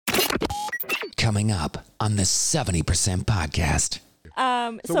Coming up on the 70% podcast.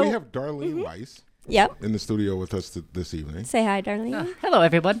 So we have Darlene Weiss in the studio with us this evening. Say hi, Darlene. Hello,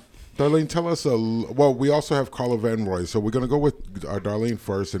 everyone. Darlene, tell us we also have Carla Van Roy, so we're going to go with Darlene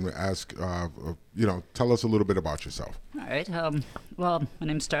first and ask, tell us a little bit about yourself. All right. Well, my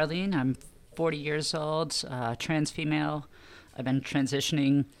name's Darlene. I'm 40 years old, trans female. I've been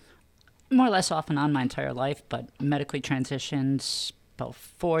transitioning more or less off and on my entire life, but medically transitioned about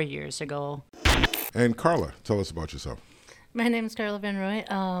 4 years ago. And Carla, tell us about yourself. My name is Carla Van Roy.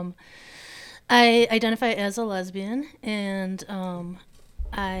 I identify as a lesbian, and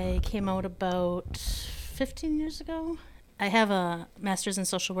I came out about 15 years ago. I have a master's in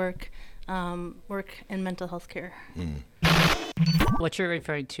social work, work in mental health care. What you're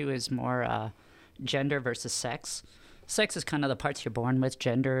referring to is more gender versus sex. Sex is kind of the parts you're born with.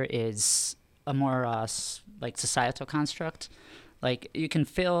 Gender is a more societal construct. Like, you can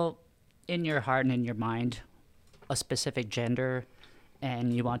feel in your heart and in your mind a specific gender,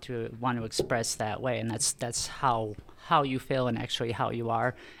 and you want to express that way, and that's how you feel and actually how you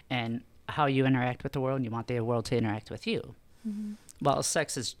are and how you interact with the world, and you want the world to interact with you. Mm-hmm. Well,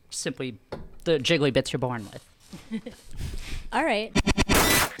 sex is simply the jiggly bits you're born with. All right.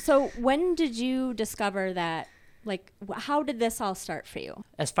 So when did you discover that? Like, how did this all start for you?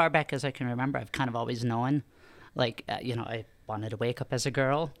 As far back as I can remember, I've kind of always known, I wanted to wake up as a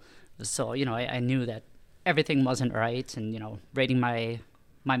girl. So, I knew that everything wasn't right. And, raiding my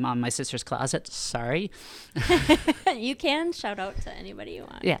mom, my sister's closet. Sorry. You can shout out to anybody you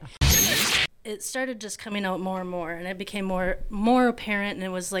want. Yeah. It started just coming out more and more, and it became more apparent, and it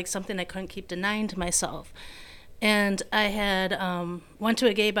was like something I couldn't keep denying to myself. And I had went to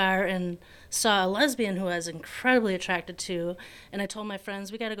a gay bar and saw a lesbian who I was incredibly attracted to, and I told my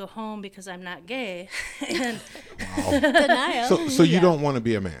friends, we got to go home because I'm not gay. And Denial. So you don't want to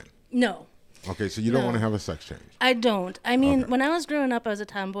be a man? No. Okay, so you don't want to have a sex change? I don't. I mean, Okay. when I was growing up, I was a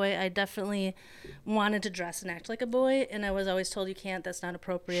tomboy. I definitely wanted to dress and act like a boy, and I was always told you can't, that's not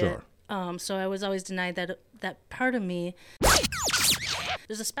appropriate. Sure. So I was always denied that part of me.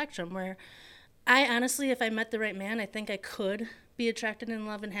 There's a spectrum where I honestly, if I met the right man, I think I could be attracted and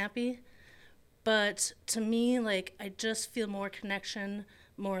love and happy. But to me, I just feel more connection,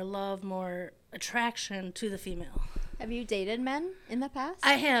 more love, more attraction to the female. Have you dated men in the past?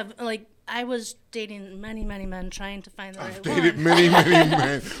 I have. I was dating many, many men trying to find the right one. Dated many, many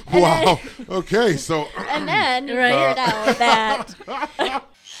men. Wow. Okay, so. And then you figured out that.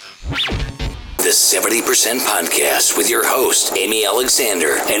 The 70% podcast with your hosts, Amy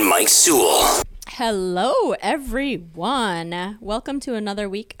Alexander and Mike Sewell. Hello, everyone. Welcome to another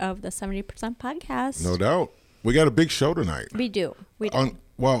week of the 70% podcast. No doubt. We got a big show tonight. We do.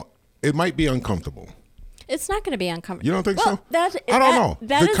 Well, it might be uncomfortable. It's not going to be uncomfortable. You don't think so? I don't know.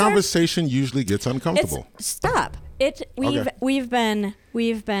 The conversation usually gets uncomfortable. Stop. We've been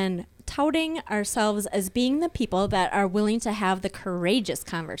touting ourselves as being the people that are willing to have the courageous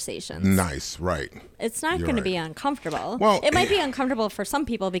conversations. Nice, right. It's not going to be uncomfortable. Well, it might be uncomfortable for some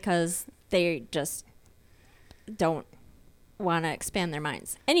people because they just don't want to expand their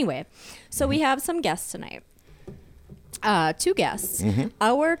minds. Anyway, so we have some guests tonight. 2 guests. Mm-hmm.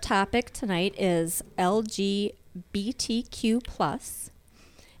 Our topic tonight is LGBTQ+.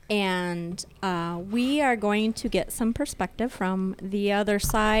 And we are going to get some perspective from the other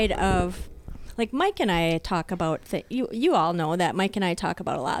side of, Mike and I talk about, you all know that Mike and I talk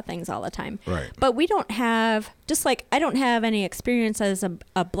about a lot of things all the time. Right. But we don't have, I don't have any experience as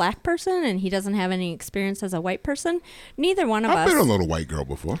a black person, and he doesn't have any experience as a white person. Neither one of us. I've been a little white girl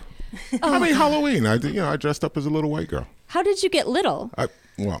before. I mean, Halloween, I dressed up as a little white girl. How did you get little?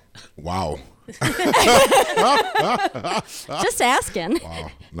 Wow. Just asking.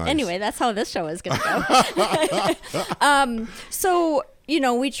 Wow, nice. Anyway, that's how this show is going to go. So,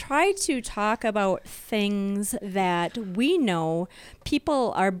 we try to talk about things that we know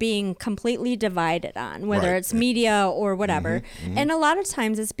people are being completely divided on, whether it's media or whatever. Mm-hmm. And a lot of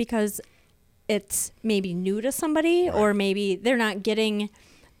times it's because it's maybe new to somebody, or maybe they're not getting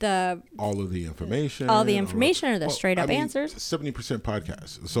all the information or the straight up answers. 70%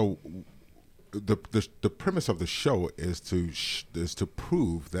 podcast. So the premise of the show is to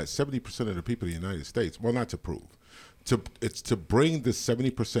prove that 70% of the people in the United States, well, not to prove, it's to bring the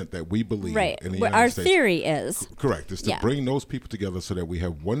 70% that we believe in the United our States. Theory is correct. It's to bring those people together so that we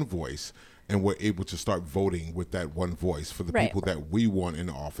have one voice, and we're able to start voting with that one voice for the people that we want in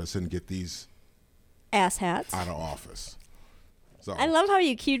office and get these asshats out of office. So I love how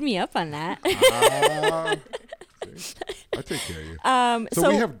you queued me up on that. I take care of you. So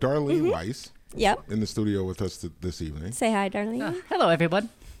we have Darlene Weiss in the studio with us this evening. Say hi, Darlene. Hello, everyone.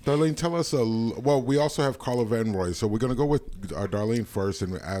 Darlene, tell us well, we also have Carla Van Roy, so we're going to go with Darlene first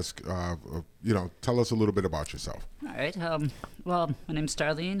and ask, tell us a little bit about yourself. All right. Well, my name's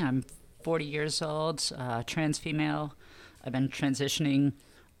Darlene. I'm 40 years old, trans female. I've been transitioning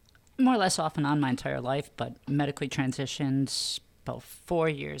more or less off and on my entire life, but medically transitioned about 4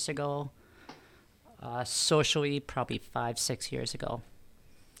 years ago. Socially, probably 5-6 years ago.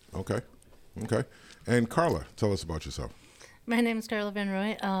 Okay. And Carla, tell us about yourself. My name is Carla Van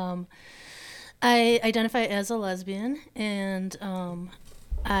Roy. I identify as a lesbian, and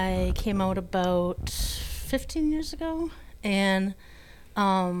I came out about 15 years ago. And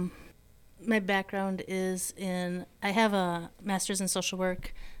my background is I have a master's in social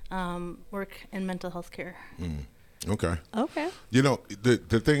work, work in mental health care. Okay. Okay.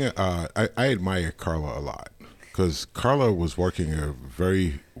 The thing, I admire Carla a lot because Carla was working a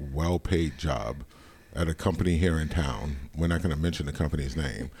very well-paid job at a company here in town. We're not going to mention the company's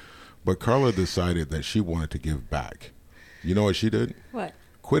name, but Carla decided that she wanted to give back. You know what she did? What?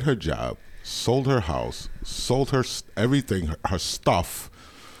 Quit her job, sold her house, sold her everything, her stuff.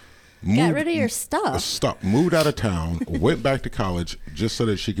 Got rid of your stuff. Moved out of town, went back to college just so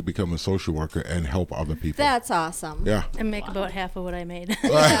that she could become a social worker and help other people. That's awesome. Yeah. And make about half of what I made.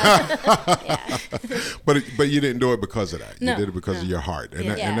 Yeah. But you didn't do it because of that. No, You did it because of your heart. And,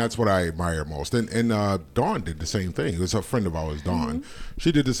 Yeah. and that's what I admire most. And Dawn did the same thing. It was a friend of ours, Dawn. Mm-hmm.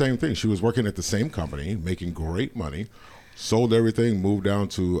 She did the same thing. She was working at the same company, making great money, sold everything, moved down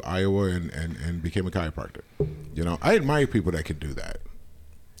to Iowa and became a chiropractor. I admire people that can do that.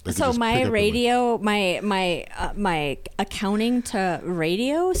 So my radio, my accounting to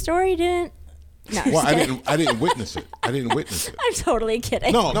radio story didn't. No, Well, I didn't witness it. I'm totally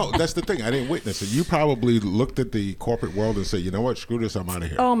kidding. No, that's the thing. I didn't witness it. You probably looked at the corporate world and said, you know what, screw this, I'm out of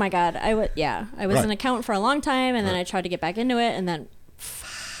here. Oh my God, I was Right. an accountant for a long time, and then I tried to get back into it, and then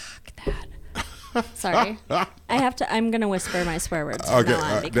fuck that. Sorry, I'm gonna whisper my swear words from Okay,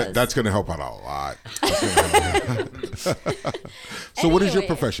 now on because that's going to help out a lot. So what is your Anyway.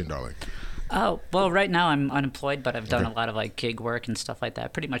 profession, darling? Oh, well, right now I'm unemployed, but I've done a lot of like gig work and stuff like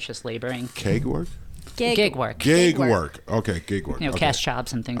that. Pretty much just laboring. Keg work? Gig work. Gig work. Okay, gig work. You know, okay. cash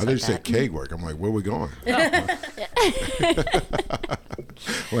jobs and things I like didn't say that. keg work. I'm like, where are we going?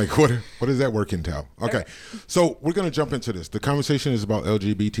 Like, what does that work entail? Okay, so we're going to jump into this. The conversation is about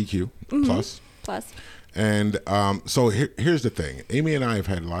LGBTQ plus. And so here's the thing. Amy and I have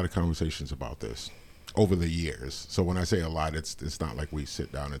had a lot of conversations about this over the years. So when I say a lot, it's not like we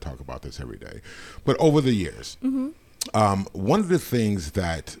sit down and talk about this every day. But over the years, one of the things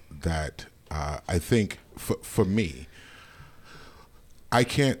that I think for me, I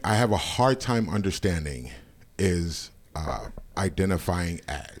have a hard time understanding is identifying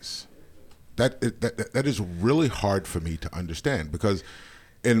as. That is really hard for me to understand because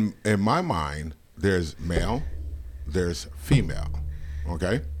in my mind, there's male, there's female,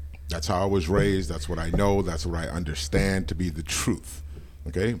 okay? That's how I was raised. That's what I know. That's what I understand to be the truth,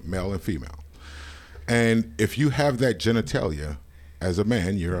 okay? Male and female. And if you have that genitalia as a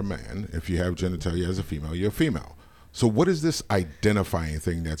man, you're a man. If you have genitalia as a female, you're a female. So what is this identifying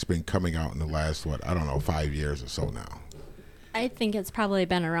thing that's been coming out in the last, 5 years or so now? I think it's probably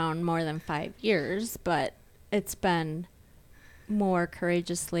been around more than 5 years, but it's been more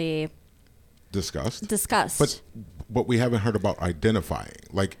courageously discussed. But we haven't heard about identifying.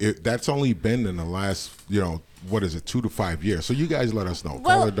 Like that's only been in the last, 2 to 5 years. So you guys let us know.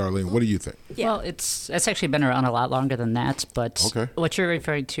 Well, Carla, Darlene, what do you think? Yeah. Well, it's actually been around a lot longer than that, but Okay. what you're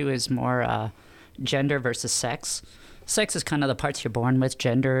referring to is more gender versus sex. Sex is kind of the parts you're born with.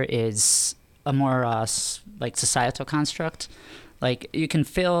 Gender is a more like societal construct. Like you can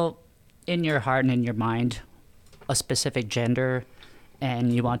feel in your heart and in your mind a specific gender,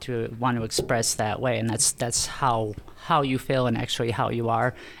 and you want to express that way, and that's how you feel and actually how you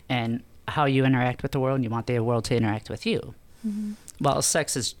are and how you interact with the world, and you want the world to interact with you. Mm-hmm. Well,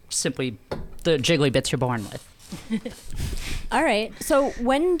 sex is simply the jiggly bits you're born with. All right. So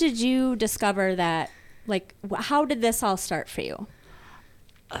when did you discover that? Like, how did this all start for you?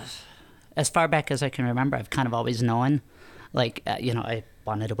 As far back as I can remember, I've kind of always known. Like, I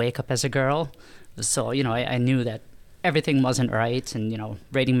wanted to wake up as a girl. So, I knew that everything wasn't right. And,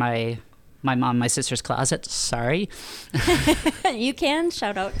 raiding my mom, my sister's closet. Sorry. You can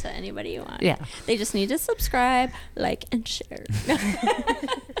shout out to anybody you want. Yeah. They just need to subscribe, like, and share.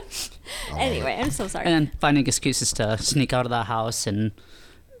 Anyway, I'm so sorry. And then finding excuses to sneak out of the house and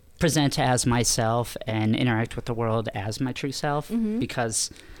present as myself and interact with the world as my true self, because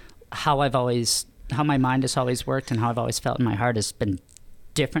how my mind has always worked and how I've always felt in my heart has been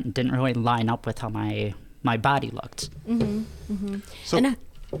different and didn't really line up with how my body looked. So, And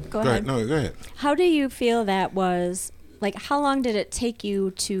Go ahead. No, go ahead. How do you feel that was, like, how long did it take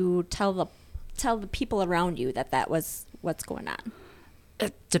you to tell the people around you that was what's going on?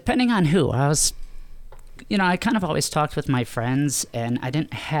 Depending on who. I kind of always talked with my friends, and I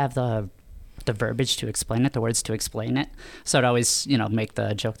didn't have the verbiage to explain it, the words to explain it. So I'd always, make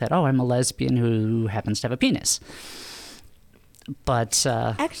the joke that, oh, I'm a lesbian who happens to have a penis. But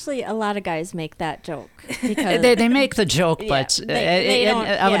actually, a lot of guys make that joke because they make the joke, Yeah, but they don't-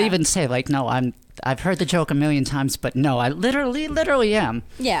 I would yeah. even say, like, no, I've heard the joke a million times, but no, I literally am.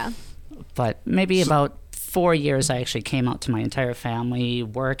 yeah. But maybe about 4 years, I actually came out to my entire family,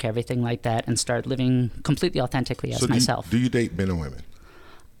 work, everything like that, and started living completely authentically as myself. Do you date men and women?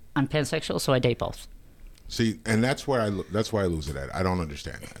 I'm pansexual, so I date both. See, and that's why I lose it at. I don't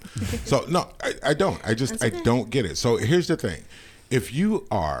understand that. So no, I don't. I don't get it. So here's the thing: if you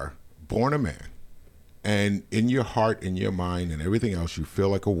are born a man, and in your heart, in your mind, and everything else, you feel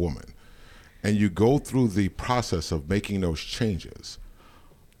like a woman, and you go through the process of making those changes,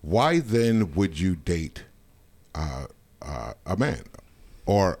 why then would you date a man,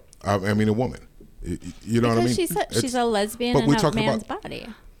 or a woman? You know what I mean? Because she said she's a lesbian but in we a talk man's about- body.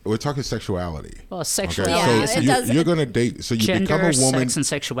 We're talking sexuality. Well, Okay, sexuality. Yeah, so it does- you're going to date. So you Gender, become a woman. sex, and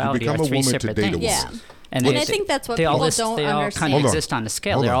sexuality you become are a three woman to separate date a things. Yeah. woman. And I think that's what they all people don't They all understand. kind of Hold on. exist on a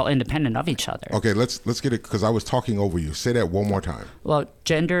scale. Hold They're on. all independent of each other. Okay, let's get it because I was talking over you. Say that one more time. Well,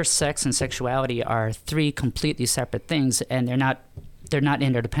 gender, sex, and sexuality are three completely separate things, and they're not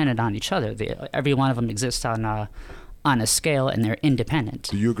interdependent on each other. Every one of them exists on a scale, and they're independent.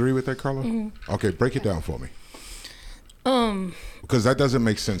 Do you agree with that, Carla? Mm-hmm. Okay, break it down for me. Because that doesn't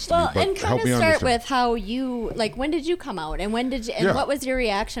make sense to me. Well, But and kind help of me start understand. with how you, like, when did you come out, and Yeah. what was your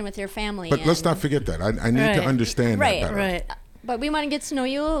reaction with your family? But let's and- not forget that. I need to Right. understand Right, that better. Right. But we want to get to know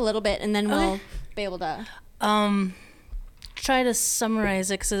you a little bit, and then we'll be able to. Try to summarize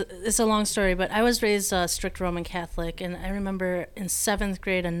it because it's a long story, but I was raised strict Roman Catholic, and I remember in 7th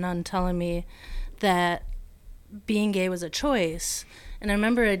grade a nun telling me that being gay was a choice. And I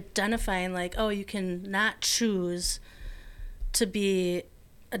remember identifying, like, oh, you can not choose to be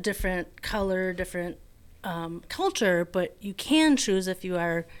a different color, different culture, but you can choose if you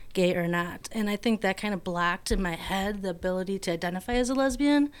are gay or not. And I think that kind of blocked in my head the ability to identify as a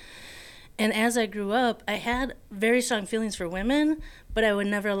lesbian. And as I grew up, I had very strong feelings for women, but I would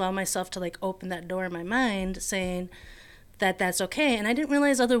never allow myself to, like, open that door in my mind saying that that's okay. And I didn't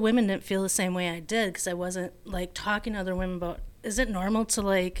realize other women didn't feel the same way I did because I wasn't, like, talking to other women about, is it normal to,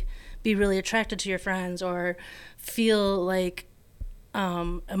 like, be really attracted to your friends or feel like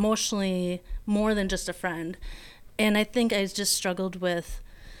emotionally more than just a friend? And I think I just struggled with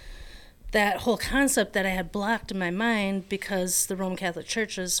that whole concept that I had blocked in my mind because the Roman Catholic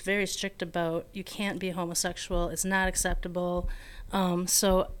Church is very strict about you can't be homosexual, it's not acceptable.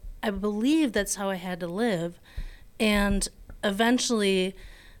 So I believe that's how I had to live. And eventually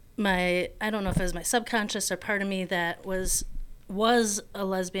I don't know if it was my subconscious or part of me that was a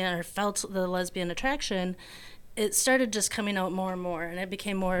lesbian or felt the lesbian attraction, it started just coming out more and more, and it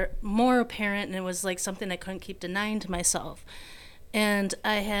became more apparent, and it was like something I couldn't keep denying to myself. And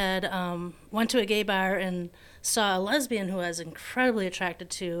I had went to a gay bar and saw a lesbian who I was incredibly attracted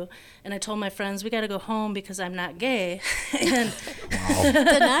to, and I told my friends, we got to go home because I'm not gay. And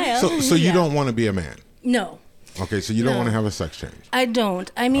Denial. So you don't want to be a man. no, Okay, so you don't No. want to have a sex change. I don't.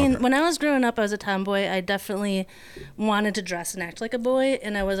 I mean, Okay. when I was growing up, I was a tomboy. I definitely wanted to dress and act like a boy,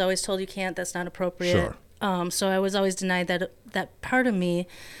 and I was always told you can't. That's not appropriate. Sure. So I was always denied that part of me.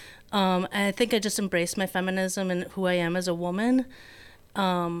 And I think I just embraced my feminism and who I am as a woman,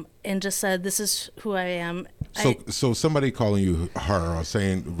 and just said, "This is who I am." So somebody calling you her or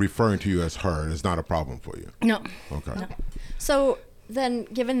referring to you as her is not a problem for you. No. Okay. No. So then,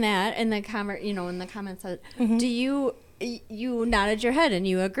 given that, in the in the comments, do you nodded your head and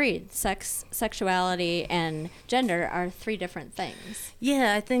you agreed? Sexuality, and gender are three different things.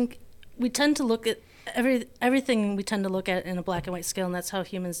 Yeah, I think we tend to look at everything we tend to look at in a black and white scale, and that's how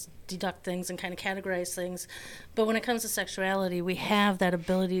humans deduct things and kind of categorize things. But when it comes to sexuality, we have that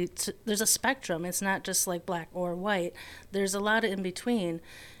ability to, there's a spectrum. It's not just like black or white. There's a lot of in between.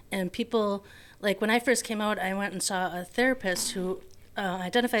 And people, like when I first came out, I went and saw a therapist who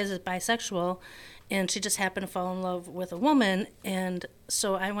identifies as bisexual, and she just happened to fall in love with a woman. And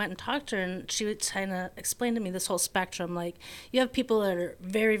so I went and talked to her, and she would kind of explain to me this whole spectrum. Like, you have people that are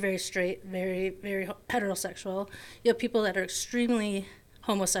very, very straight, very, very heterosexual. You have people that are extremely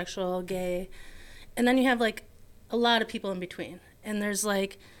homosexual, gay. And then you have, like, a lot of people in between. And there's a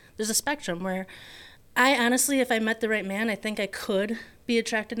spectrum where I honestly, if I met the right man, I think I could be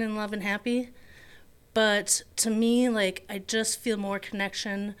attracted and in love and happy. But to me, like, I just feel more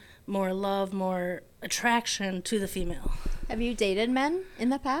connection, more love, more attraction to the female. Have you dated men in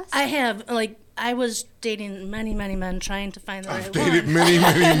the past? I have, like, I was dating many, many men trying to find the right I've dated one. many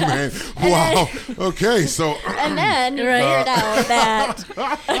men. Wow. Okay, so and then you figured out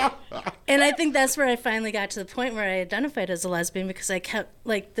that And I think that's where I finally got to the point where I identified as a lesbian, because I kept,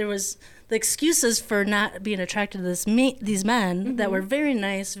 like, there was the excuses for not being attracted to these men that were very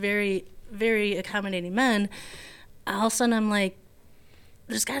nice, very, very accommodating men. All of a sudden I'm like,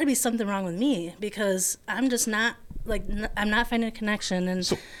 there's got to be something wrong with me, because I'm just not, like, I'm not finding a connection. And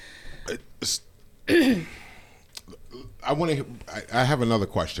so I want to. I have another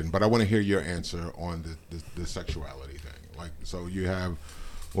question, but I want to hear your answer on the sexuality thing. Like, so you have,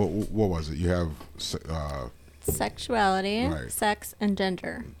 what was it? You have sexuality, Right. sex, and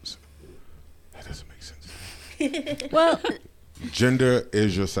gender. that doesn't make sense. Well, Gender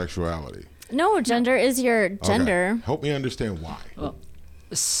is your sexuality. no, gender is your Okay. gender. Help me understand why. Well,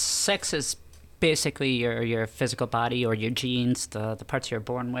 sex is basically your physical body or your genes, the parts you're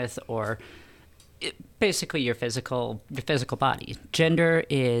born with, or basically your physical body. Gender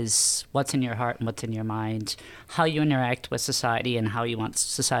is what's in your heart and what's in your mind, how you interact with society and how you want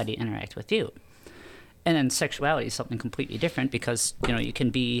society to interact with you. And then sexuality is something completely different, because you can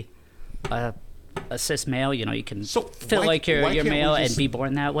be a cis male, you can feel why- like you're why can't we male and just- be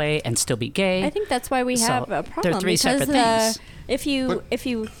born that way and still be gay. I think that's why we have So, a problem. they're three because separate things. If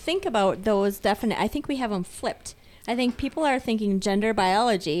you think about those definite, I think we have them flipped. I think people are thinking gender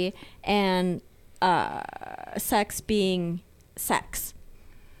biology and sex being sex.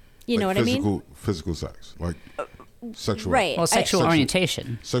 You know Like what I mean? Physical sex, like sexual. Right. Well, sexual Sexual-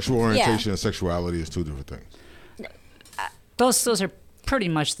 orientation. Sexual orientation and sexuality is two different things. Those are pretty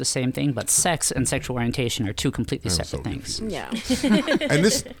much the same thing, but sex and sexual orientation are two completely I'm separate so things. confused. Yeah.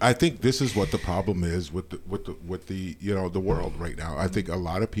 And I think this is what the problem is with the the world right now. I think a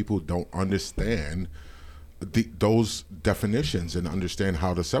lot of people don't understand those definitions and understand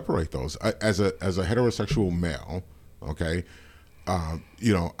how to separate those. As a heterosexual male, okay,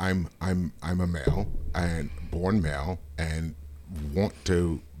 I'm a male and born male and want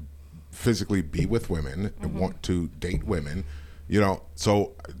to physically be with women and want to date women.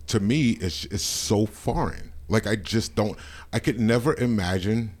 So to me, it's so foreign. Like, I could never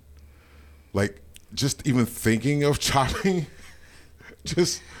imagine, like, just even thinking of chopping.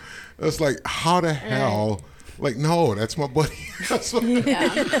 It's like, how the hell? Like, no, that's my buddy. That's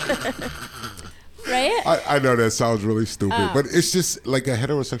Right? I know that sounds really stupid, but it's just like a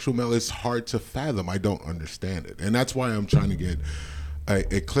heterosexual male. It's hard to fathom. I don't understand it, and that's why I'm trying to get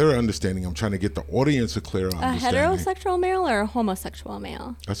a clearer understanding. I'm trying to get the audience a clearer A understanding. heterosexual male or a homosexual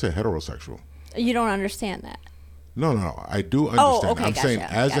male? I said heterosexual. You don't understand that. No. I do understand. okay, I'm saying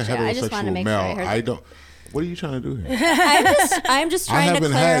gotcha, as a gotcha. I just wanted to heterosexual make sure I male, heard I that. don't. What are you trying to do here? I'm just I trying to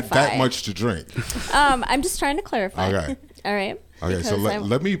haven't clarify. had that much to drink. I'm just trying to clarify. Okay. All right. Okay, so Because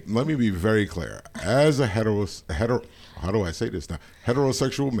let me be very clear. As a hetero, how do I say this now?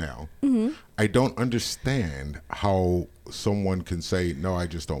 Heterosexual male, I don't understand how someone can say, no, I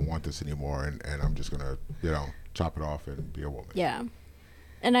just don't want this anymore, and I'm just gonna, chop it off and be a woman. Yeah.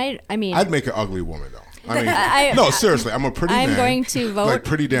 And I mean, I'd make an ugly woman though. I- no, seriously, I'm a pretty man. I'm going to vote like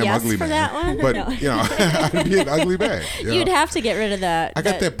pretty damn yes ugly for man. that one. But No. I'd be an ugly man. you'd have to get rid of the. I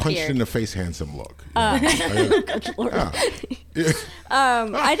got the that punched beard. in the face handsome look. Good Lord. Yeah.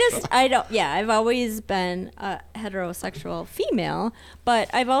 I don't. Yeah, I've always been a heterosexual female, but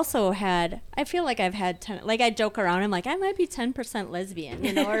I've also had. I feel like I've had 10. Like, I joke around. I'm like, I might be 10%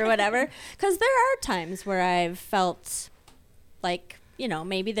 lesbian, or whatever. Because there are times where I've felt like,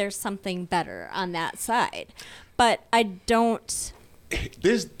 maybe there's something better on that side, but I don't.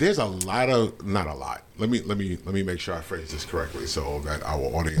 There's a lot of, not a lot. Let me make sure I phrase this correctly so that our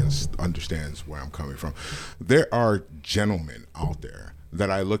audience understands where I'm coming from. There are gentlemen out there that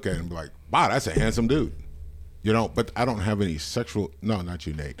I look at and be like, wow, that's a handsome dude. But I don't have any sexual, no, not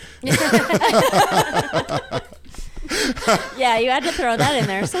you, Nate. Yeah, you had to throw that in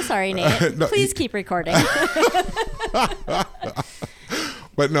there. So sorry, Nate. No, Please keep recording.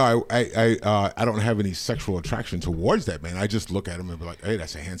 But no, I don't have any sexual attraction towards that man. I just look at him and be like, hey,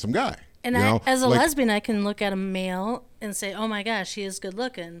 that's a handsome guy. And as a lesbian, I can look at a male and say, oh my gosh, he is good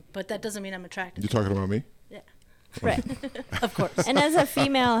looking, but that doesn't mean I'm attracted You to him. talking about me? Yeah, Right. of course. And as a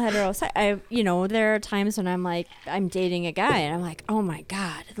female heterosexual, there are times when I'm dating a guy and I'm like, oh my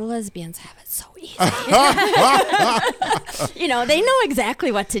God, the lesbians have it so easy. They know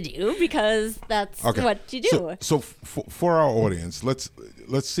exactly what to do because that's Okay. what you do. So for our audience, let's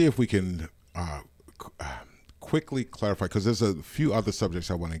see if we can quickly clarify, because there's a few other subjects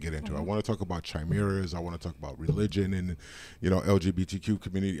I want to get into. I want to talk about chimeras. I want to talk about religion and, LGBTQ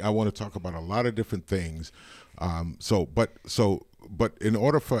community. I want to talk about a lot of different things. But in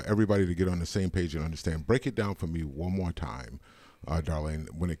order for everybody to get on the same page and understand, break it down for me one more time, Darlene,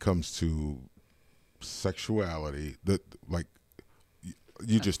 when it comes to sexuality,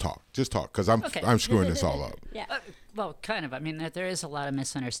 you just talk, because I'm screwing this all up. Yeah. Well, kind of. I mean, there is a lot of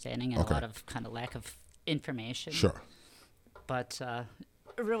misunderstanding and a lot of kind of lack of information. Sure. But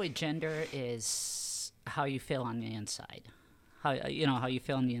really, gender is how you feel on the inside. How you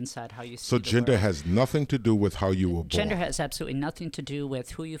feel on the inside, how you see So the gender world. has nothing to do with how you were born. Gender has absolutely nothing to do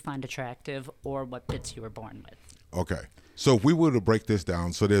with who you find attractive or what bits you were born with. Okay. So if we were to break this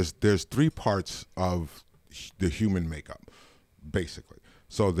down, so there's three parts of the human makeup, basically.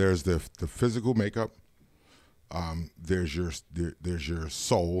 So there's the physical makeup, there's your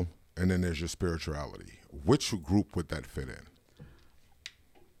soul, and then there's your spirituality. Which group would that fit in?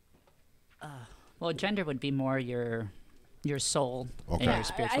 Well, gender would be more your soul and Okay. your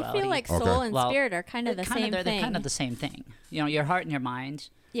spirituality. I feel like soul Okay. and Well, spirit are kind of the same they're thing. kind of the same thing. Your heart and your mind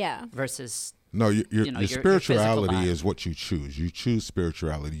Yeah. versus No, your your spirituality physical is what you choose. You choose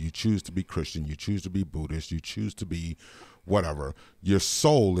spirituality. You choose to be Christian. You choose to be Buddhist. You choose to be whatever. Your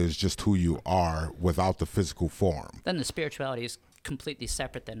soul is just who you are without the physical form. then the spirituality is completely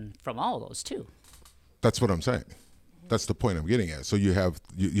separate from all those too. That's what I'm saying. That's the point I'm getting at. So you have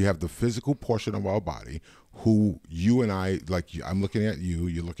the physical portion of our body, who you and I, I'm looking at you,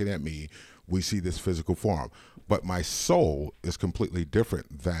 you're looking at me, we see this physical form. But my soul is completely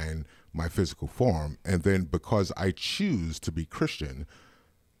different than my physical form. And then because I choose to be Christian,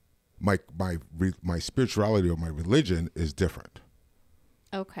 my spirituality or my religion is different.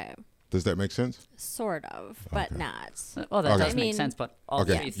 Okay. Does that make sense? Sort of, but not. Well, that Okay. does I make mean- sense, but all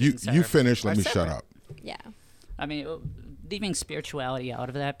Okay, three you things finish. Let are me shut separate. up. Yeah. I mean, leaving spirituality out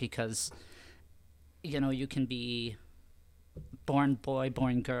of that because, you can be born boy,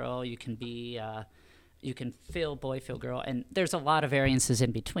 born girl. You can be, you can feel boy, feel girl, and there's a lot of variances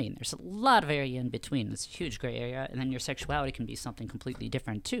in between. There's a lot of area in between. It's a huge gray area, and then your sexuality can be something completely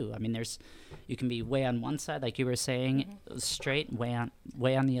different too. I mean, you can be way on one side, like you were saying, straight, way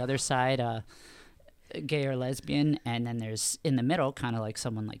on the other side, gay or lesbian, and then there's in the middle, kind of like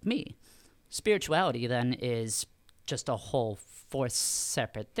someone like me. Spirituality then is just a whole fourth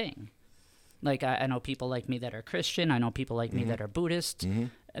separate thing. Like I know people like me that are Christian. I know people like me that are Buddhist.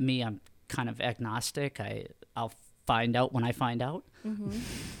 Me, I'm kind of agnostic. I'll find out when I find out.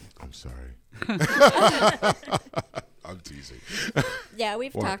 I'm sorry. I'm teasing. Yeah,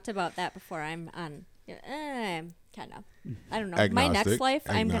 we've What? talked about that before. I'm on, kind of. I don't know. My Agnostic, next life,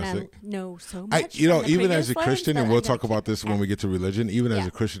 I'm gonna agnostic. know so much. Even from the as previous a lives Christian, that and we'll I'm gonna talk about keep- this when we get to religion. Even as Yeah.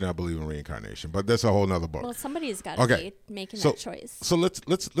 a Christian, I believe in reincarnation, but that's a whole nother book. Well, somebody's got to Okay. be making So- that choice. So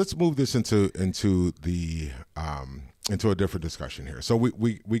let's move this into the into a different discussion here. So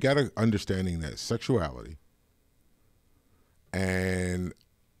we got an understanding that sexuality and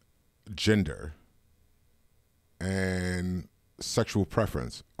gender and sexual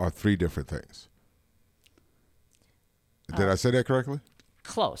preference are three different things. Did I say that correctly?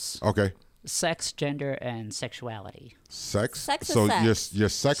 Close. Okay. Sex, gender, and sexuality. Sex. Sex is so sex. your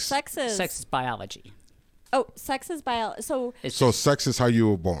sex. Sex is Sex is biology. sex is biology. So It's So just, sex is how you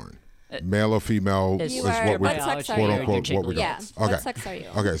were born. Male or female It's- is you is are. what we What sex are quote you? unquote what we Yeah. got. What Okay. sex are you?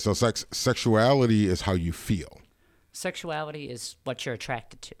 Okay. So sexuality is how you feel. sexuality is what you're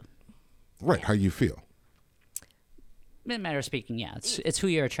attracted to. Right. How you feel. In a matter of speaking, yeah, it's who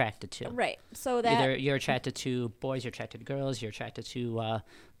you're attracted to. Right. So that Either you're attracted to boys, you're attracted to girls, you're attracted to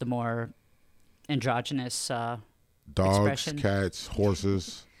the more androgynous. Dogs, Expression. cats,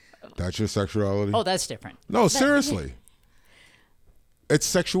 horses. That's your sexuality. Oh, that's different. No, seriously. It's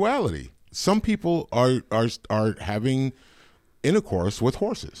sexuality. Some people are having intercourse with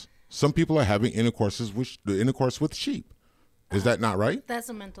horses. Some people are having intercourse with sheep. Is that not right? That's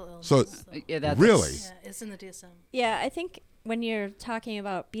a mental illness. So Yeah, that's, really, yeah, it's in the DSM. Yeah, I think when you're talking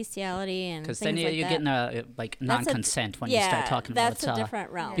about bestiality and because things then like you're that, getting like that's a- non-consent when you yeah, start talking about that's a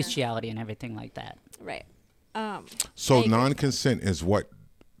different realm. bestiality and everything like that. right. so I agree. non-consent is what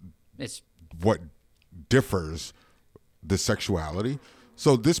It's differs the sexuality.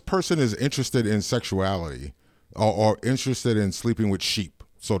 So this person is interested in sexuality or interested in sleeping with sheep,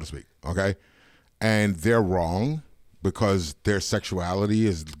 so to speak, okay? And they're wrong because their sexuality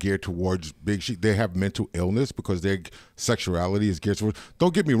is geared towards big sheep. They have mental illness because their sexuality is geared towards...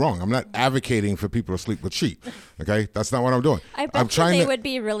 Don't get me wrong. I'm not advocating for people to sleep with sheep, okay? That's not what I'm doing. I I'm bet you they to... would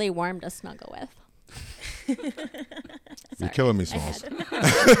be really warm to snuggle with. You're killing me, I Smalls.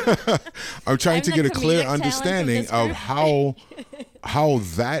 had- I'm trying I'm to the get a comedic clear talent of understanding this of group. how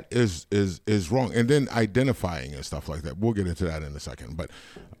that is wrong, and then identifying and stuff like that. We'll get into that in a second. But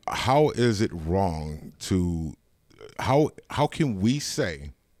how is it wrong to how can we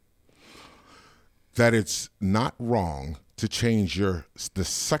say that it's not wrong to change the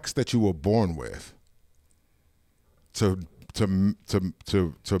sex that you were born with to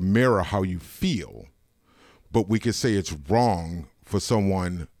mirror how you feel, but we could say it's wrong for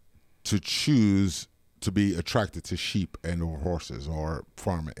someone to choose to be attracted to sheep and or horses or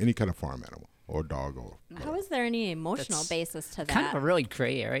any kind of farm animal or dog or How is there any emotional That's basis to that? kind of a really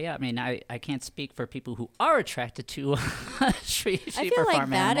gray area. I mean, I can't speak for people who are attracted to sheep I or feel like farm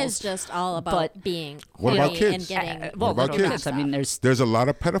that animals. is just all about But- being What about horny and kids? getting Well, What about little kids? I mean, There's a lot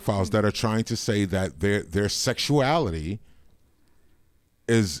of pedophiles that are trying to say that their sexuality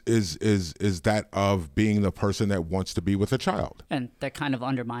is that of being the person that wants to be with a child. and that kind of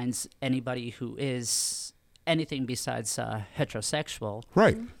undermines anybody who is anything besides heterosexual.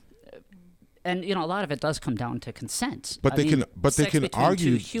 Right. And a lot of it does come down to consent. But I they mean, can sex between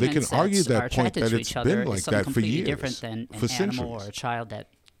argue two human that point attracted that to it's each other been like is something that for completely years, different than for an animal centuries. or a child that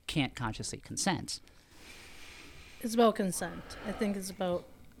can't consciously consent. It's about consent. I think it's about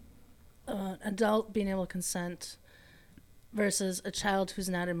adult being able to consent versus a child who's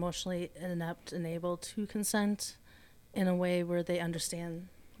not emotionally inept and able to consent in a way where they understand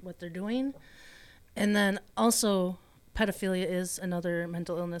what they're doing. And then also, pedophilia is another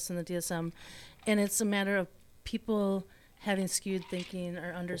mental illness in the DSM, and it's a matter of people having skewed thinking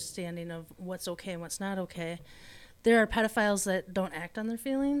or understanding of what's okay and what's not okay. There are pedophiles that don't act on their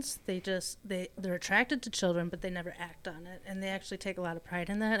feelings. They're attracted to children, but they never act on it, and they actually take a lot of pride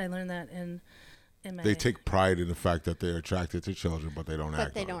in that. I learned that in my. They take pride in the fact that they're attracted to children, but they don't but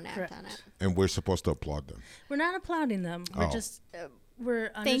act they on don't it. act Correct. on it. And we're supposed to applaud them. We're not applauding them. We're Oh. just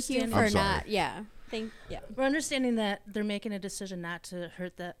we're Thank you understanding. for I'm sorry. not. Yeah. We're understanding that they're making a decision not to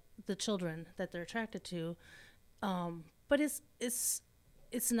hurt the children that they're attracted to, but it's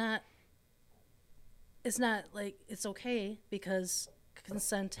not like it's okay because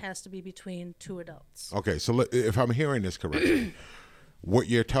consent has to be between two adults. Okay, so if I'm hearing this correctly, what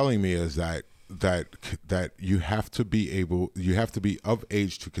you're telling me is that you have to be of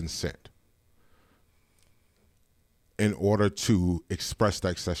age to consent in order to express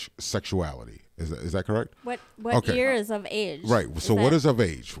that sexuality. Is that correct? What Okay. year is of age? Right. So what is of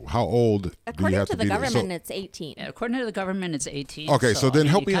age? How old do you According have to to the be? government, it's 18. Yeah, according to the government, it's 18. Okay, so then I mean,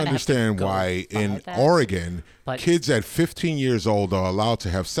 help you me kinda have to understand go why by in that. Oregon, But- kids at 15 years old are allowed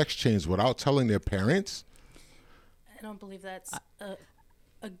to have sex changes without telling their parents. I don't believe that's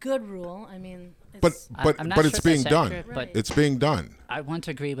a good rule. I mean, But it's, I'm not but sure it's if being that's done. accurate, but- Right. It's being done. I won't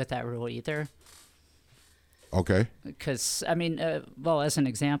agree with that rule either. Okay. Because, I mean, as an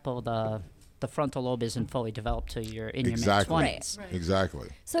example, the frontal lobe isn't fully developed till you're in Exactly. your mid-20s. Right. Exactly.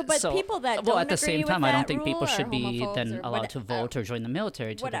 So, but So- people that well, don't at the agree same with time, I that don't think people rule should are be homophobes then or allowed to what- vote or join the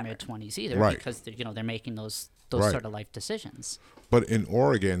military till their whatever. mid-20s either, Right. because they're making those Right. sort of life decisions. But in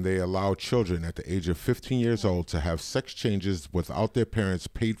Oregon, they allow children at the age of 15 years old to have sex changes without their parents,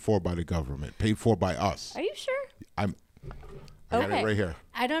 paid for by the government, paid for by us. Are you sure? I got it Okay. right here.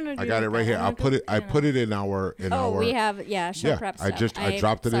 I don't agree. I got it with right that. here. I'm I not put go- it. I you know. put it in our Oh, we have show yeah. prep I stuff. I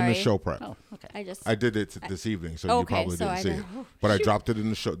dropped it in the sorry. show prep. Oh, okay. I I did it this evening, so you Okay, probably so didn't I see didn't- it. oh, But I shoot. dropped it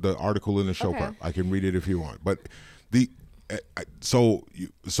in the article in the show Okay. prep. I can read it if you want. But so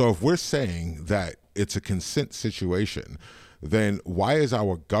if we're saying that it's a consent situation, then why is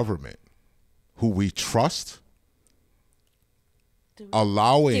our government, who we trust,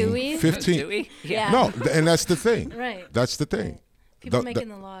 allowing Do we? 15? Do we? Yeah. No, and that's the thing. Right. That's the thing. People The- making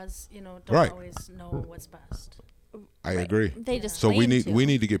the laws, don't Right. always know what's best. I agree. They just So we claim need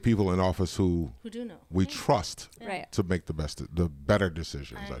to. to get people in office who Who do know? we trust Right. to make the better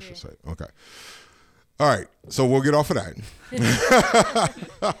decisions, I I should agree. say. Okay. All right. So we'll get off of that.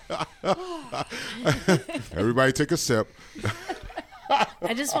 Everybody take a sip.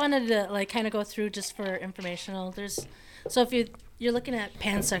 I just wanted to kind of go through just for informational. So if you're looking at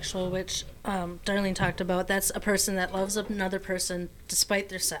pansexual, which Darlene talked about, that's a person that loves another person despite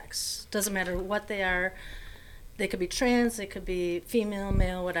their sex. Doesn't matter what they are. They could be trans, they could be female,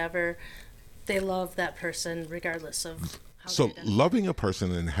 male, whatever. They love that person regardless of how So they identify. loving a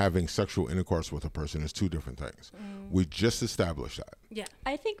person and having sexual intercourse with a person is two different things. We just established that. Yeah.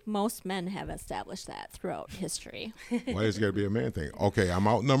 I think most men have established that throughout history. Why is it got to be a man thing? Okay, I'm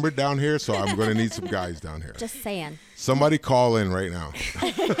outnumbered down here, so I'm going to need some guys down here. Just saying. Somebody call in right now.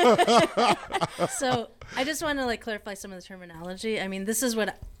 So I just want to clarify some of the terminology. I mean, this is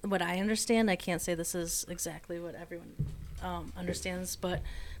what I understand. I can't say this is exactly what everyone understands. But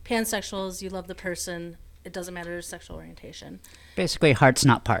pansexuals, you love the person. It doesn't matter their sexual orientation. Basically, hearts,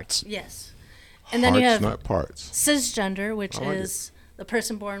 not parts. Yes. And then you have not parts. cisgender, which I like is the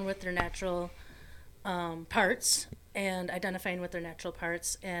person born with their natural parts and identifying with their natural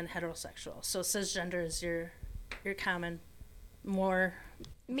parts, and heterosexual. So cisgender is your common, more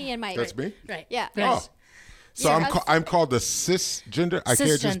Me and my. That's me. right. Yeah. Oh, so I'm called the cisgender. I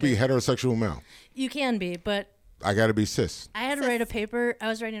can't just be Cisgender. heterosexual male. You can be, but I got to be cis. I had to write a paper. I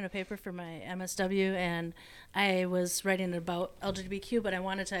was writing a paper for my MSW, and I was writing about LGBTQ, but I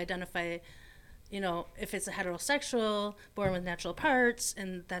wanted to identify, if it's a heterosexual born with natural parts,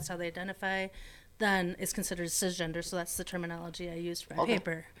 and that's how they identify, then it's considered cisgender. So that's the terminology I used for my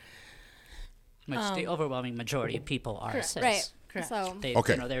paper. Which the overwhelming majority of people are cis. Right. Correct. So, They,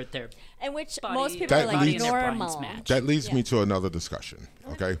 Okay. they're and which body- most people That are like leads- normal. match. That leads me to another discussion.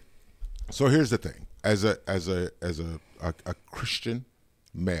 Okay, so here's the thing: as a Christian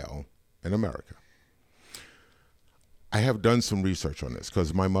male in America, I have done some research on this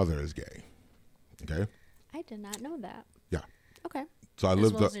because my mother is gay. Okay, I did not know that. yeah. Okay. So I As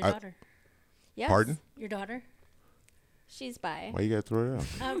lived. well as your daughter. Yes. Pardon? Your daughter? She's bi. Why you gotta throw it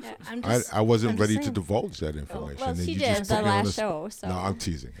out? I'm just, I wasn't I'm just ready to saying. divulge that information. well, and she you did just the put me on last the sp- show, so- No, I'm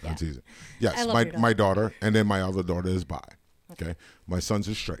teasing. Yeah. I'm teasing. Yes, I love your my daughter. daughter, and then my other daughter is bi. Okay, my sons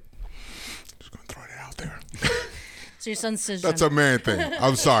are straight. Just gonna throw it out there. So your son's cisgender. That's a man thing.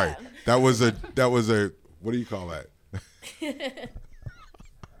 I'm sorry. That was a. What do you call that?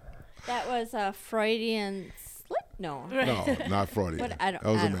 That was a Freudian slip. No. No, not Freudian. But I don't-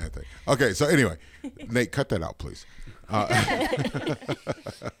 that was I a don't- man thing. Okay, so anyway, Nate, cut that out, please.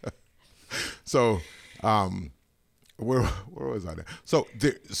 So, where was I? There? So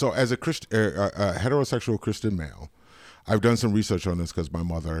as a heterosexual Christian male, I've done some research on this because my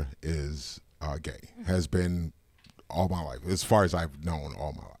mother is gay, has been all my life, as far as I've known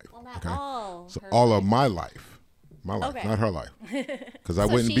all my life. Well, not all. So her all of my life, Okay. not her life, because I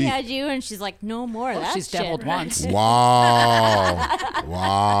So wouldn't she be. had you, and she's like, no more. That's she's shit. dabbled once. Wow,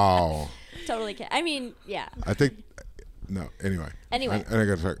 wow. Totally. I mean, yeah. I think no. Anyway. Anyway. I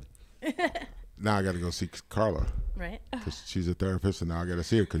got to check. Now I got to go see Carla Right? because she's a therapist, and now I got to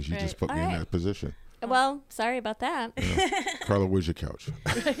see her because you just Right. put me in All right. that position. Well, sorry about that. Carla, where's your couch?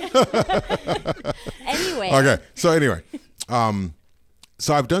 Anyway. Okay. So anyway,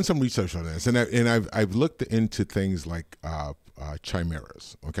 so I've done some research on this, and I've looked into things like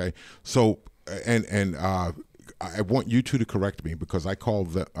chimeras. Okay. So and I want you two to correct me because I call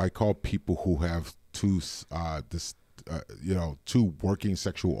people who have two working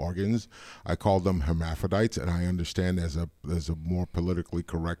sexual organs. I call them hermaphrodites, and I understand there's a more politically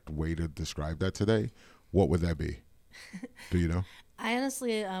correct way to describe that today. What would that be? Do you know? I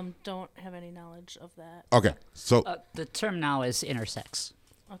honestly don't have any knowledge of that. Okay, so The term now is intersex.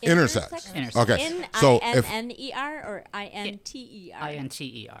 intersex. Intersex. Okay, so if N-I-N-N-E-R or I-N-T-E-R?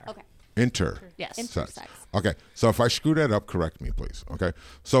 I-N-T-E-R. Okay. inter. Yes. Intersex. Okay, so if I screw that up, correct me, please. Okay,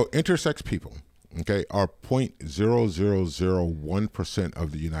 so intersex people, okay, are 0.0001%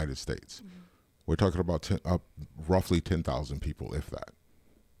 of the United States. We're talking about roughly 10,000 people, if that.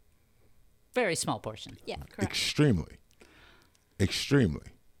 Very small portion. Yeah. Correct. Extremely.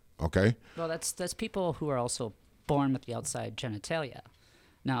 Okay. Well, that's people who are also born with the outside genitalia.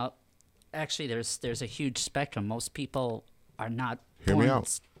 Now, actually, there's a huge spectrum. Most people are not Hear me born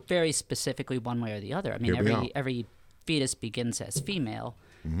out. very specifically one way or the other. I mean, Hear me out. every fetus begins as female,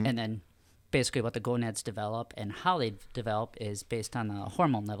 Mm-hmm. and then basically what the gonads develop and how they develop is based on the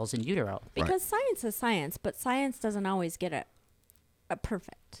hormone levels in utero. Because science is science, but science doesn't always get it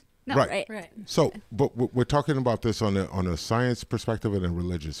perfect. No, Right. Right. So, but we're talking about this on a science perspective and a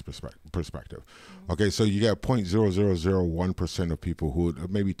religious perspective. Okay, so you got 0.0001% of people who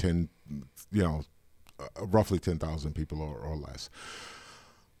maybe roughly 10,000 people or less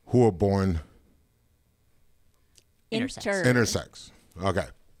who are born Intersex. intersex. Okay,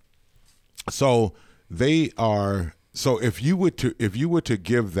 so they are. So if you were to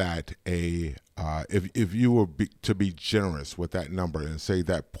give that a if you were to be generous with that number and say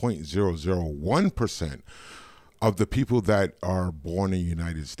that 0.001% of the people that are born in the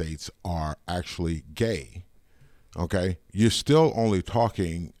United States are actually gay, okay, you're still only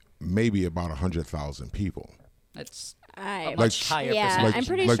talking maybe about 100,000 people. It's I- a much higher Yeah, percentage. I'm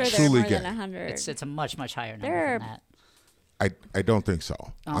pretty like sure there are truly more than gay. 100. It's a much higher number There than are- that. I don't think so.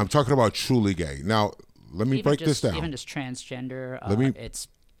 I'm talking about truly gay. Now, let me break this down. Even just transgender, it's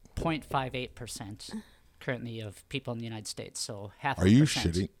 0.58% currently of people in the United States. So half. Are a you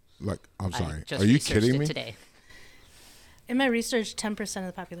percent. shitting? Like, I'm I sorry. just Are you researched kidding it me? Today. In my research, 10% of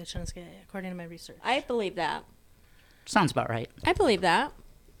the population is gay, according to my research. I believe that. Sounds about right. I believe that.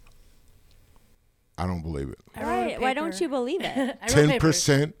 I don't believe it. Why don't you believe it?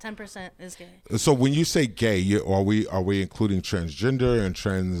 10%? 10% is gay. So when you say gay, are we including transgender and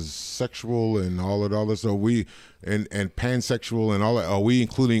transsexual and all of this? Are we and pansexual and all that? Are we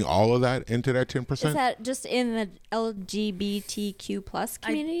including all of that into that 10%? Is that just in the LGBTQ plus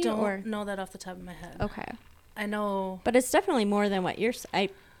community? I don't or? know that off the top of my head. Okay. I know. But it's definitely more than what you're.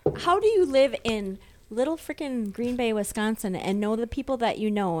 How do you live in little freaking Green Bay, Wisconsin, and know the people that you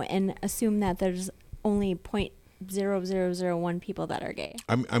know, and assume that there's only 0.0001 people that are gay?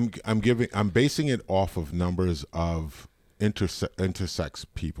 I'm basing it off of numbers of intersex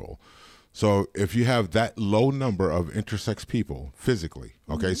people. So if you have that low number of intersex people physically,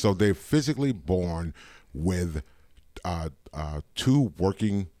 okay, so they're physically born with two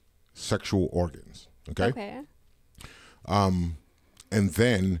working sexual organs, okay. And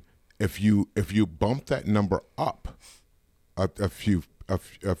then if you bump that number up a few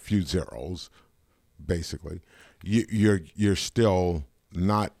zeros, basically, you're still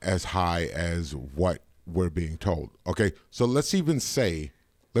not as high as what we're being told. Okay, so let's even say,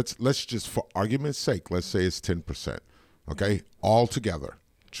 let's just for argument's sake, let's say it's 10%. Okay, all together,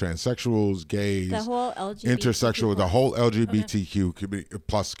 transsexuals, gays, The whole LGBTQ intersexual, the whole LGBTQ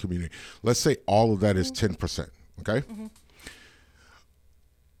plus community. Let's say all of that is 10%. Okay.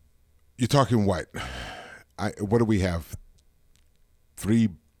 You're talking what? What do we have? 3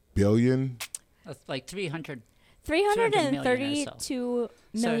 billion? That's like 300. 332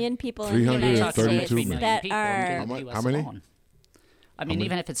 million people in the United 332 States million that people are. in the US How many? alone. I mean,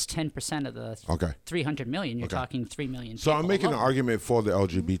 even if it's 10% of the 300 million, you're talking 3 million So people I'm making alone. an argument for the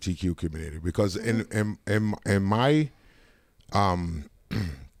LGBTQ community because in my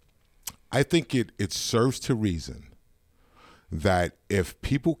I think it serves to reason that if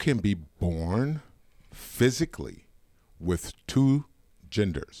people can be born physically with two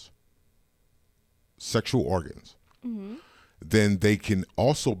genders, sexual organs, then they can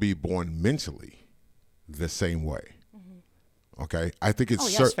also be born mentally the same way. Okay, I think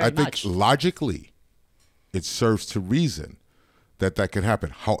it's. yes, very I think much. logically, it serves to reason that can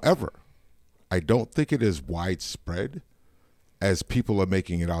happen. However, I don't think it is widespread as people are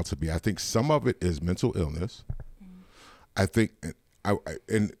making it out to be. I think some of it is mental illness. I think,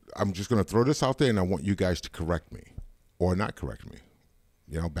 and I'm just going to throw this out there, and I want you guys to correct me or not correct me.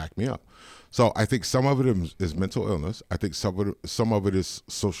 Back me up. So I think some of it is mental illness. I think some of it is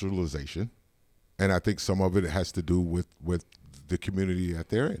socialization, and I think some of it has to do with the community that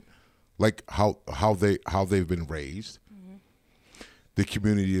they're in, like how they've been raised, the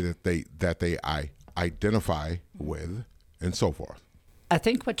community that they identify with, and so forth. I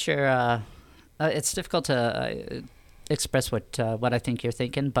think what you're, it's difficult to express what I think you're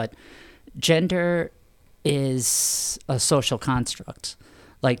thinking, but gender is a social construct.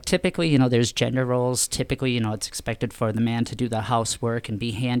 Like typically, there's gender roles. Typically, it's expected for the man to do the housework and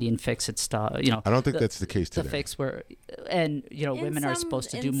be handy and fix it stuff. I don't think that's the case today. The fix where, and women are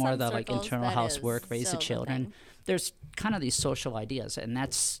supposed to do more of the like internal housework, raise the children. There's kind of these social ideas, and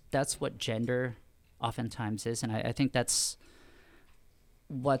that's what gender oftentimes is, and I think that's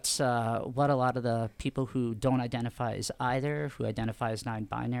what a lot of the people who don't identify as either, who identify as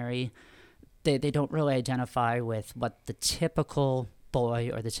non-binary, they don't really identify with what the typical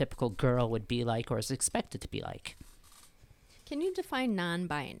boy or the typical girl would be like or is expected to be like. Can you define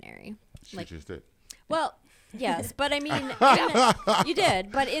non-binary? She just did. Well, yes, but I mean, you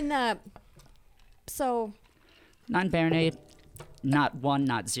did, but non-binary, not one,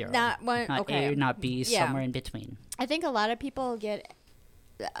 not zero, not one, not okay. A, not B, somewhere in between. I think a lot of people get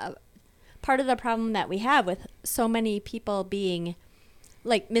part of the problem that we have with so many people being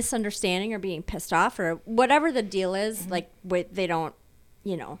like misunderstanding or being pissed off or whatever the deal is, like they don't,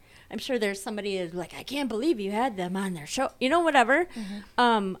 I'm sure there's somebody who's like, I can't believe you had them on their show, whatever.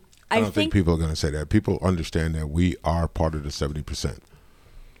 I don't think people are going to say that. People understand that we are part of the 70%.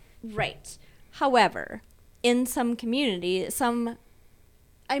 Right. However, in some community,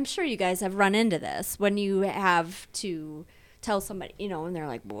 I'm sure you guys have run into this when you have to tell somebody, and they're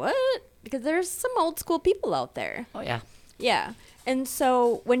like, what? Because there's some old school people out there. Oh, yeah. Yeah. And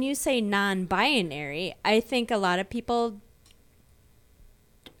so when you say non-binary, I think a lot of people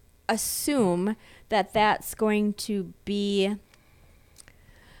assume that that's going to be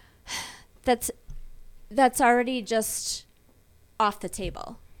that's already just off the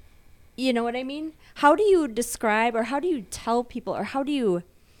table. You know what I mean? How do you describe or how do you tell people or how do you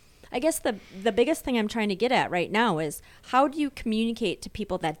I guess the biggest thing I'm trying to get at right now is how do you communicate to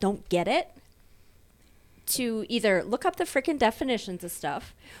people that don't get it to either look up the freaking definitions of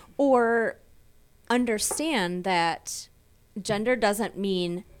stuff or understand that gender doesn't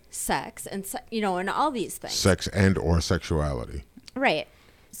mean sex and and all these things. Sex and or sexuality. Right.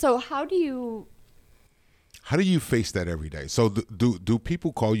 So how do you face that every day? So do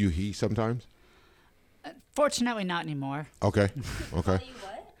people call you he sometimes? Fortunately, not anymore. Okay. Okay.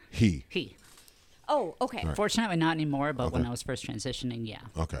 He. He. Oh, okay. Right. Fortunately, not anymore. But when Okay. I was first transitioning, yeah.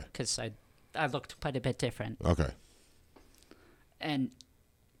 Okay. Because I looked quite a bit different. Okay. And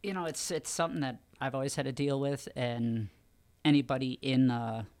it's something that I've always had to deal with, and anybody in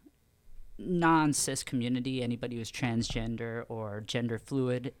the non-cis community, anybody who's transgender or gender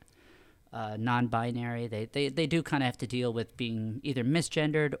fluid, non-binary, they do kind of have to deal with being either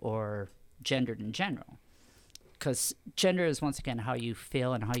misgendered or gendered in general. Because gender is, once again, how you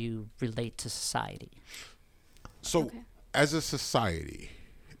feel and how you relate to society. So as a society,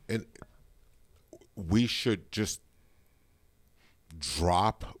 and we should just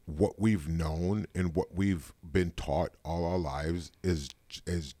drop what we've known and what we've been taught all our lives is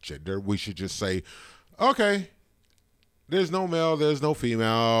gender. We should just say, okay, there's no male, there's no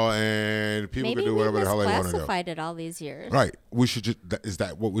female, and people can do whatever the hell they want to do. Maybe we misclassified it all these years. Right. We should just, is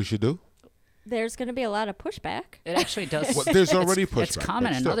that what we should do? There's going to be a lot of pushback. It actually does. Well, there's already pushback. It's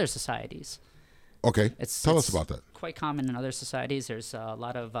common but in still. other societies. Okay. Tell us It's about that. Quite common in other societies. There's a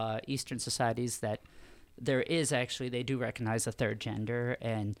lot of Eastern societies that there is actually, they do recognize a third gender,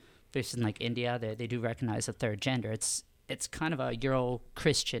 and places like India, they do recognize a third gender. It's kind of a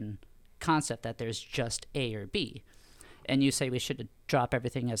Euro-Christian concept that there's just A or B. And you say we should drop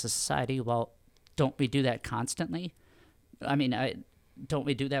everything as a society. Well, don't we do that constantly? I mean, don't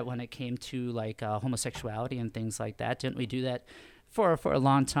we do that when it came to like homosexuality and things like that? Didn't we do that for a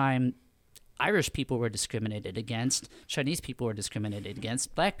long time? Irish people were discriminated against. Chinese people were discriminated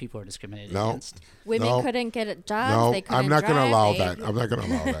against. Black people were discriminated against. Women couldn't get jobs. No, They couldn't I'm not going to drive, allow they- that. I'm not going to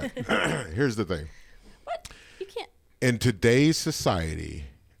allow that. Here's the thing. What? You can't. In today's society,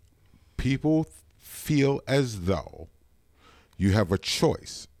 people feel as though you have a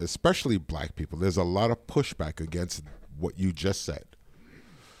choice, especially black people. There's a lot of pushback against what you just said.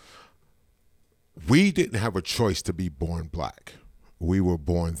 We didn't have a choice to be born black. We were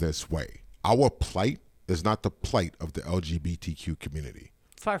born this way. Our plight is not the plight of the LGBTQ community.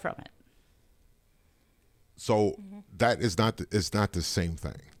 Far from it. So that is not it's not the same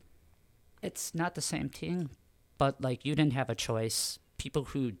thing. It's not the same thing, but like you didn't have a choice. People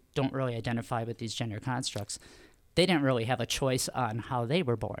who don't really identify with these gender constructs, they didn't really have a choice on how they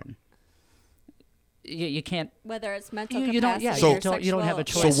were born. You can't. Whether it's mental You don't. capacity Yeah. or You don't have a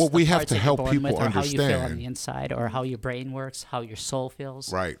sexual- choice. So what we the have parts to that you're help born people with, or how you feel on understand- the inside, or how your brain works, how your soul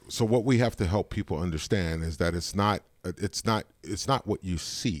feels. Right. So what we have to help people understand is that it's not what you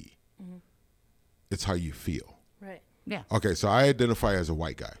see. It's how you feel. Right. Yeah. Okay, so I identify as a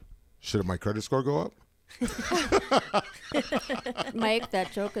white guy. Should my credit score go up? Mike,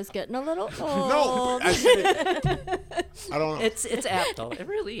 that joke is getting a little old. No, I said it. I don't know. It's apt though. It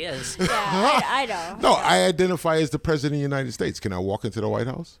really is. Yeah, I know. No, I identify as the president of the United States. Can I walk into the White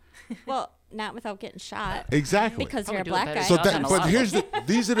House? Well, not without getting shot. Exactly. Because I you're a would do a black better guy. So job that, than a but lot of here's them.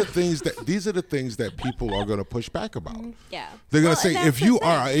 these are the things that people are going to push back about. Yeah. They're going Well, to say, and that's if the you thing.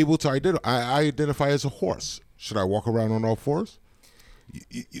 are able to I identify as a horse. Should I walk around on all fours?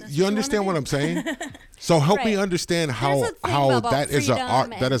 You understand what I'm saying? So help me Right. understand Here's the thing how about that is freedom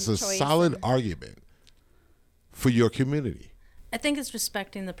that is a and choice solid and- argument for your community. I think it's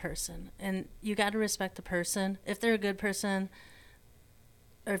respecting the person, and you got to respect the person. If they're a good person,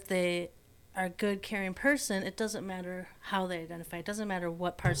 or if they are a good, caring person, it doesn't matter how they identify. It doesn't matter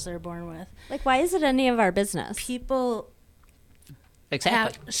what parts they're born with. Like, why is it any of our business? People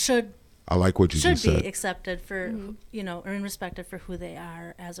Exactly. should I like what you just be said. accepted for or respected for who they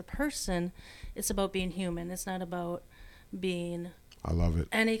are as a person. It's about being human. It's not about being I love it.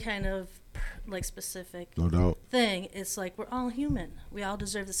 any kind of like specific No doubt. thing. It's like we're all human. We all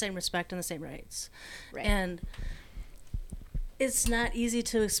deserve the same respect and the same rights. Right. And it's not easy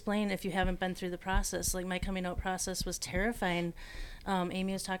to explain if you haven't been through the process. Like my coming out process was terrifying.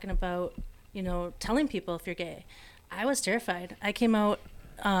 Amy was talking about, telling people if you're gay. I was terrified. I came out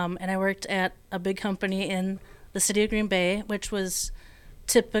and I worked at a big company in the city of Green Bay, which was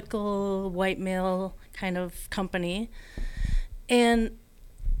typical white male kind of company. And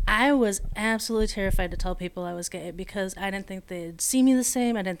I was absolutely terrified to tell people I was gay because I didn't think they'd see me the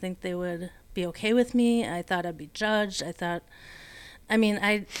same. I didn't think they would be okay with me. I thought I'd be judged.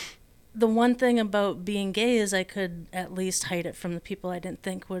 The one thing about being gay is I could at least hide it from the people I didn't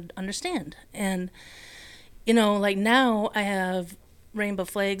think would understand. And, like now I have rainbow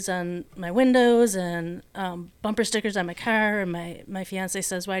flags on my windows and bumper stickers on my car. And my fiance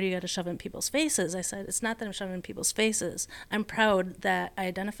says, "Why do you got to shove it in people's faces?" I said, "It's not that I'm shoving it in people's faces. I'm proud that I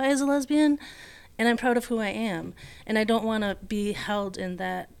identify as a lesbian, and I'm proud of who I am. And I don't want to be held in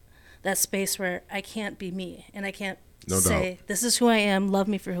that space where I can't be me and I can't say, this is who I am, love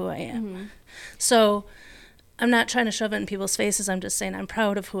me for who I am." Mm-hmm. So I'm not trying to shove it in people's faces. I'm just saying I'm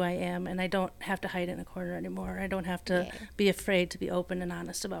proud of who I am, and I don't have to hide in a corner anymore. I don't have to be afraid to be open and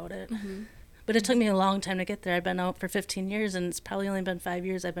honest about it. Mm-hmm. But it took me a long time to get there. I've been out for 15 years, and it's probably only been 5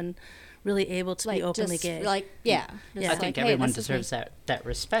 years I've been really able to be openly gay. I think everyone deserves that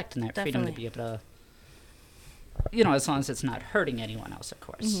respect and that freedom to be able to, as long as it's not hurting anyone else, of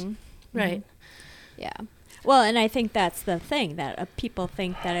course. Mm-hmm. Right. Yeah. Well, and I think that's the thing, that people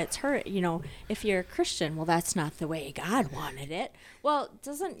think that it's hurt. If you're a Christian, well, that's not the way God wanted it. Well,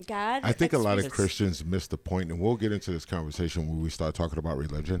 doesn't God... I think a lot of Christians miss the point, and we'll get into this conversation when we start talking about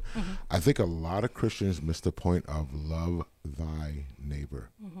religion. Mm-hmm. I think a lot of Christians miss the point of love thy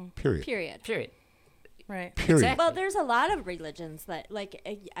neighbor, period. Right. Period. Exactly. Well, there's a lot of religions that,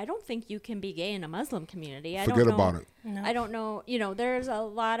 I don't think you can be gay in a Muslim community. Forget about it. No. I don't know. There's a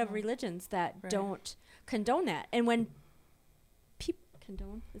lot of religions that don't condone that. And when people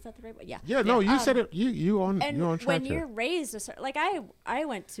condone, is that the right way? Yeah. Yeah. No, you said it. You're on track. When you're raised a certain, I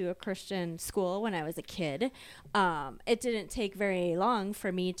went to a Christian school when I was a kid. It didn't take very long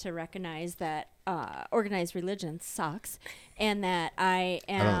for me to recognize that organized religion sucks, and that I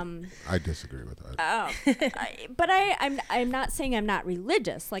am. I disagree with that. But I'm not saying I'm not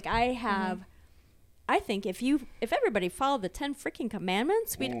religious. I have. Mm-hmm. I think if everybody followed the 10 freaking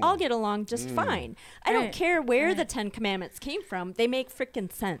commandments, we'd all get along just fine. I don't care where the 10 commandments came from; they make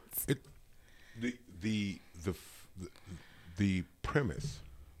freaking sense. The premise,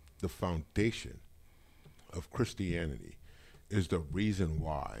 the foundation of Christianity, is the reason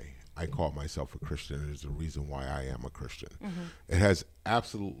why I call myself a Christian. It is the reason why I am a Christian. Mm-hmm. It has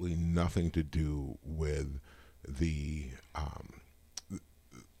absolutely nothing to do with the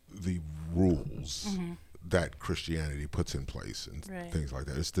rules that Christianity puts in place and things like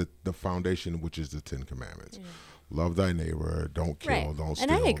that. It's the foundation, which is the 10 Commandments. Yeah. Love thy neighbor, don't kill, don't steal,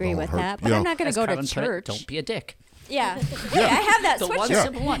 and I agree with hurt. that, but I'm not going to go to church. Don't be a dick. Yeah. Hey, I have that switch.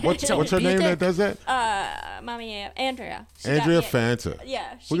 Simple one. What's her name that does that? Mommy, Andrea. Andrea Fanta.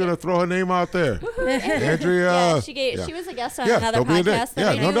 Yeah. We're going to throw her name out there. Andrea. Yeah, she was a guest on another podcast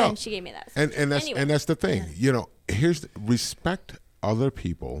that I knew, and she gave me that. And that's the thing. Here's respect other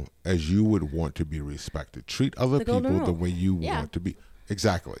people as you would want to be respected. Treat other people the way you want to be.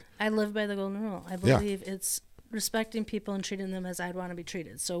 Exactly. I live by the golden rule. I believe it's respecting people and treating them as I'd want to be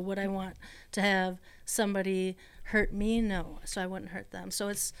treated. So would I want to have somebody hurt me? No. So I wouldn't hurt them. So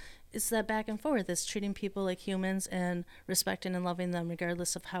it's that back and forth. It's treating people like humans and respecting and loving them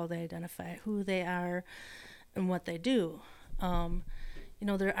regardless of how they identify, who they are, and what they do.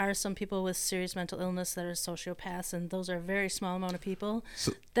 There are some people with serious mental illness that are sociopaths, and those are a very small amount of people.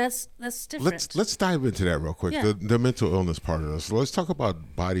 So that's different. Let's dive into that real quick. Yeah. The mental illness part of this. So let's talk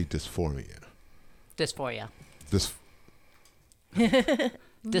about body dysphoria. Dysphoria.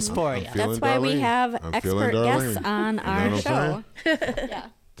 Dysphoria. That's why we have expert guests on our show. Yeah.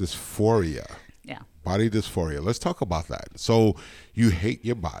 Dysphoria. Yeah. Body dysphoria. Let's talk about that. So you hate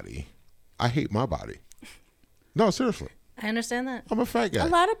your body. I hate my body. No, seriously. I understand that. I'm a fat guy. A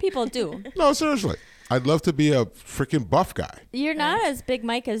lot of people do. No, seriously. I'd love to be a freaking buff guy. You're not as Big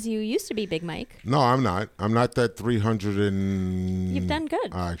Mike as you used to be, Big Mike. No, I'm not. I'm not that 300 and... You've done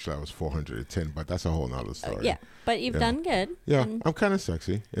good. Actually, I was 410, but that's a whole nother story. Yeah, but you've done good. Yeah, I'm kind of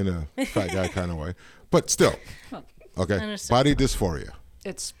sexy in a fat guy kind of way. But still. Okay, body dysphoria.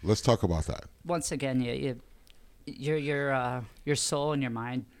 Let's talk about that. Once again, your soul and your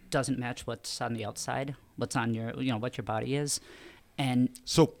mind doesn't match what's on the outside, what's on your, what your body is. And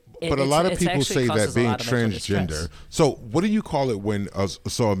so, but a lot of people say that being transgender. So what do you call it when,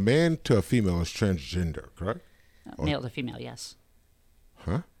 so a man to a female is transgender, correct? Male to female, yes.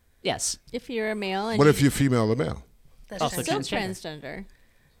 Huh? Yes. If you're a male. And what if you're female to male? That's also still transgender.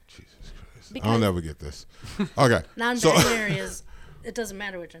 Jesus Christ. I'll never get this. Okay. Non-binary is, it doesn't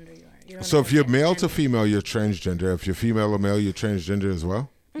matter what gender you are. You don't so if you're male to female, you're transgender. If you're female or male, you're transgender as well?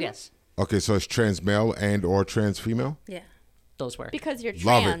 Mm-hmm. Yes. Okay, so it's trans male and or trans female? Yeah. Those work. Because you're trans.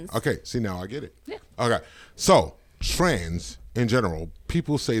 Love it. Okay, see, now I get it. Yeah. Okay, so trans in general,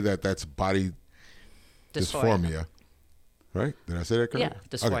 people say that that's body dysphoria. Right? Did I say that correctly? Yeah,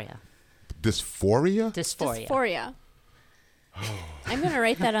 dysphoria. Okay. Dysphoria? Dysphoria. I'm going to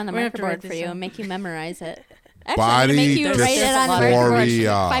write that on the marker board for you and make you memorize it. Actually, body make you write it on the marker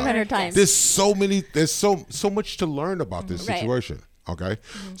board 500 times. There's so much to learn about this situation. Okay,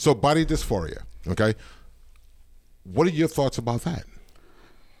 so body dysphoria. Okay, what are your thoughts about that?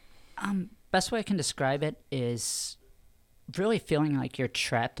 Best way I can describe it is really feeling like you're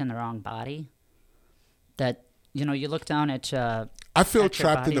trapped in the wrong body. That, you know, you look down at I feel at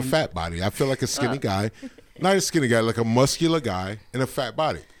your trapped in body a fat body. I feel like a skinny guy, not a skinny guy, like a muscular guy in a fat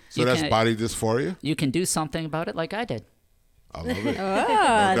body. So You that's can't- body dysphoria. you can do something about it like I did. I love it.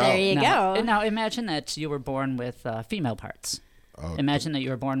 Oh, there you Now, go. now imagine that you were born with female parts. Imagine that you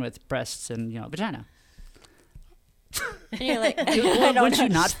were born with breasts and, you know, vagina. And you're like, I don't Would know. you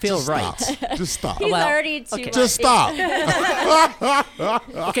not feel right? Just stop. He's Well, already too okay. much. Just stop.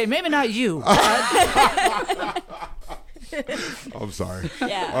 Okay, maybe not you. I'm sorry.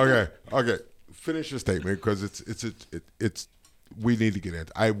 Yeah. Okay. Finish your statement because it's. We need to get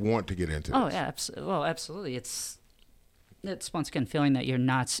into. I want to get into. Oh this. yeah, well, absolutely. It's once again feeling that you're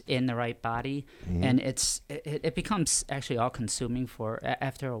not in the right body, and it becomes actually all consuming for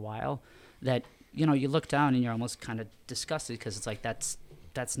after a while. That, you know, you look down and you're almost kind of disgusted because it's like that's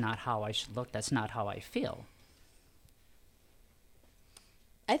not how I should look. That's not how I feel.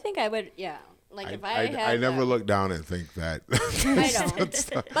 I think I would, yeah. Like if I had I never look down and think that. I don't.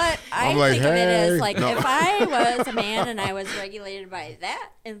 But I I'm like, think of it hey. as like No. if I was a man and I was regulated by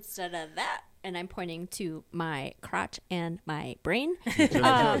that instead of that, and I'm pointing to my crotch and my brain,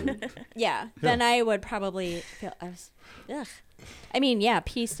 then I would probably feel. Ugh. I mean, yeah,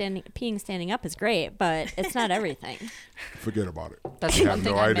 peeing standing up is great, but it's not everything. Forget about it. That's You the have one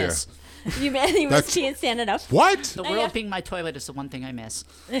thing no I idea. miss. You miss peeing standing up. What? The yeah. world being my toilet is the one thing I miss.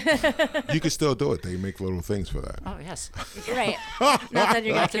 You can still do it. They make little things for that. Oh yes, Right. Not that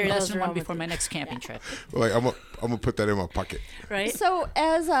you're I gonna have to carry invest those in one around before with my next camping trip. Like I'm gonna put that in my pocket. you, right? So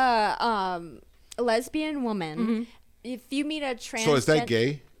as a lesbian woman, if you meet a trans, So is that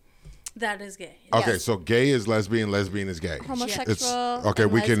gay? That is gay. Okay, Yes. so gay is lesbian, lesbian is gay. homosexual, okay,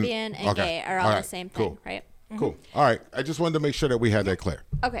 and we can- lesbian, and okay. gay are all All the right, same cool. thing, right? Cool. All right. I just wanted to make sure that we had that clear.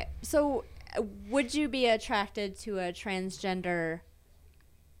 Okay, so would you be attracted to a transgender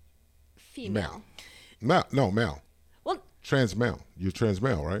female? Male. Well, Trans male. You're trans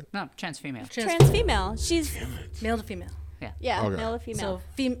male, right? No, trans female. trans female. She's Male to female. yeah, Okay. male to female.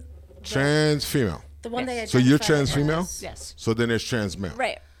 So Trans female. the one they Yes. So you're identify trans female? as- Yes. So then there's trans male.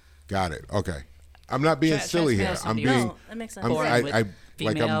 Right. Got it. Okay. I'm not being Trans silly male here. is I'm somebody being. No, that makes sense. I'm, Born I, with I like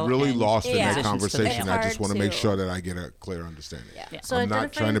I'm female really and lost in that transitions to conversation. male. I just want to make Hard sure to- that I get a clear understanding. Yeah. So I'm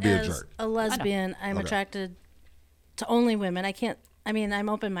not trying to be a identifying as jerk. a lesbian, I'm Okay. attracted to only women. I'm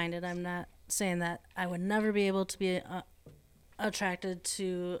open-minded. I'm not saying that I would never be able to be attracted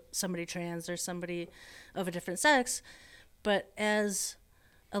to somebody trans or somebody of a different sex, but as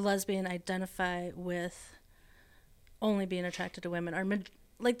a lesbian, identify with only being attracted to women, or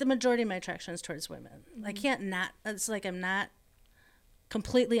like the majority of my attraction is towards women. I can't not. It's like I'm not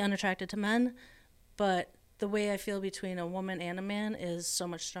completely unattracted to men, but the way I feel between a woman and a man is so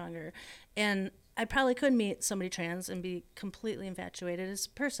much stronger. And I probably could meet somebody trans and be completely infatuated as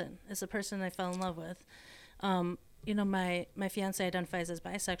a person I fell in love with. You know, my fiance identifies as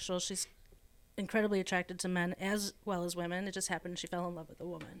bisexual. She's incredibly attracted to men as well as women. It just happened she fell in love with a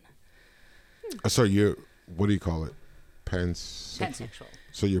woman. So you're, what do you call it? Pansexual? Pansexual.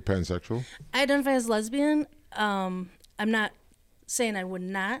 So you're pansexual? I identify as lesbian. I'm not saying I would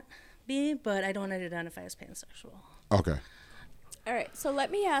not be, but I don't identify as pansexual. Okay. All right. So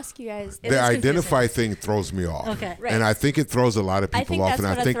let me ask you guys. It The is identify thing throws me off. Okay. Right. And I think it throws a lot of I people think off. that's And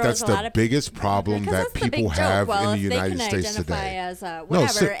I what think throws that's a lot the of- biggest problem Because that that's the people big joke. have Well, in the if United they can States identify today. as No,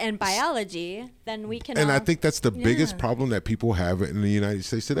 whatever in biology, then we can. And I all- think that's the biggest Yeah. problem that people have in the United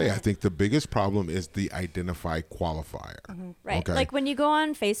States today. I think the biggest problem is the identify qualifier. right. Okay. Like when you go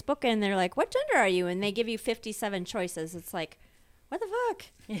on Facebook and they're like, "What gender are you?" and they give you 57 choices. It's like, what the fuck?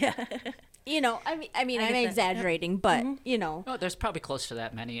 Yeah. You know, I mean, I'm get that. exaggerating, but you know. Oh, there's probably close to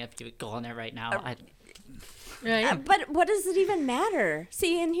that many if you go on there right now. Right. But what does it even matter?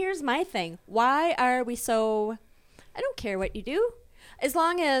 See, and here's my thing. Why are we so... I don't care what you do. As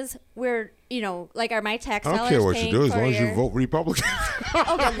long as we're, you know, like are my tax I dollars don't care what you paying do as for long as you your- vote Republican.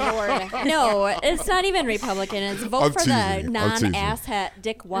 Oh, good Lord. No, it's not even Republican. It's vote I'm for teasing the you. I'm teasing you. non-asshat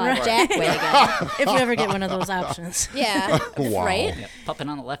dickwad jackwagon. If you ever get one of those options. Yeah. Wow. Right? Yeah, puppet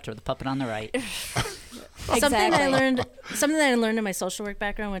on the left or the puppet on the right. Something I Exactly. learned in my social work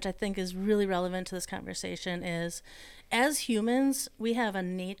background, which I think is really relevant to this conversation, is as humans, we have a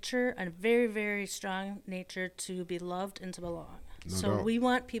very, very strong nature to be loved and to belong. So doubt. we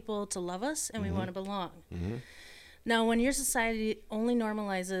want people to love us and we want to belong. Now, when your society only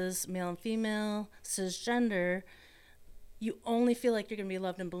normalizes male and female, cisgender, you only feel like you're going to be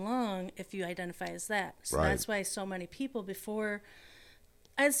loved and belong if you identify as that. So Right. that's why so many people, before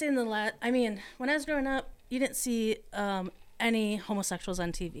I'd say when I was growing up, you didn't see any homosexuals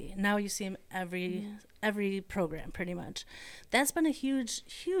on TV. Now you see them every program, pretty much. That's been a huge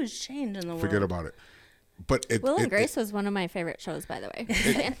change in the world. Forget about it. But Will and Grace was one of my favorite shows, by the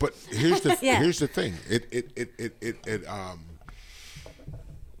way. But here's the here's the thing.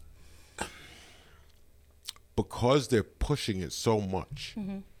 Because they're pushing it so much,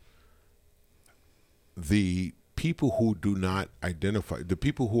 the people who do not identify, the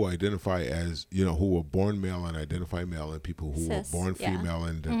people who identify as, who were born male and identify male, and people who Cis, were born female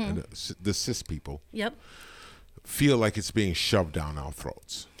and the cis people, Yep. feel like it's being shoved down our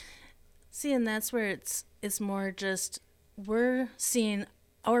throats. See, and that's where it's more just we're seeing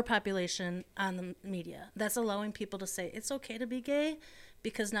our population on the media. That's allowing people to say it's okay to be gay,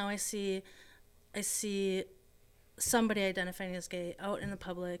 because now I see somebody identifying as gay out in the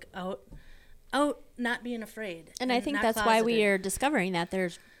public, out not being afraid. And I think not that's why we closeted. are discovering that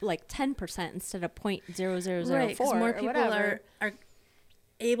there's like 10% instead of 0.0004. Right, because more or people whatever. are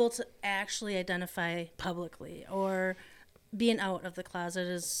able to actually identify publicly, or being out of the closet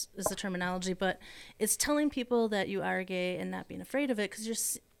is the terminology, but it's telling people that you are gay and not being afraid of it,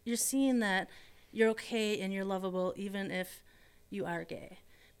 because you're seeing that you're okay and you're lovable even if you are gay,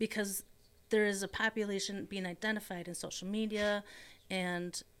 because there is a population being identified in social media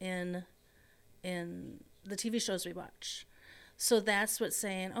and in the TV shows we watch. So that's what's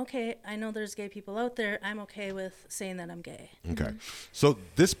saying, okay, I know there's gay people out there. I'm okay with saying that I'm gay. Okay. So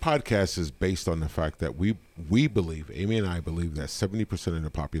this podcast is based on the fact that we believe, Amy and I believe, that 70% of the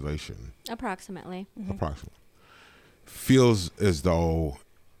population, Approximately. approximately, feels as though,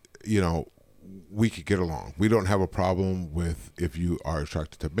 we could get along. We don't have a problem with if you are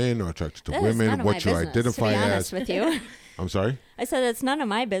attracted to men or attracted to That is none women, of what my you business, identify to be honest as. with you. I'm sorry? I said it's none of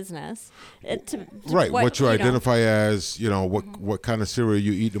my business. Right. What you know. identify as, what kind of cereal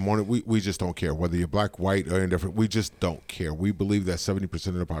you eat in the morning, we just don't care. Whether you're black, white, or indifferent, we just don't care. We believe that 70%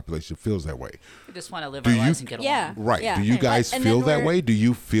 of the population feels that way. We just want to live Do our you- lives and get along. Yeah. Right. Yeah. Do you guys And feel then that we're- way? Do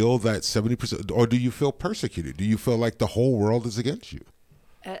you feel that 70%, or do you feel persecuted? Do you feel like the whole world is against you?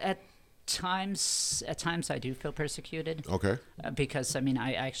 At times I do feel persecuted. Okay. Because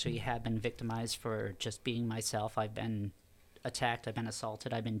I actually have been victimized for just being myself. I've been attacked, I've been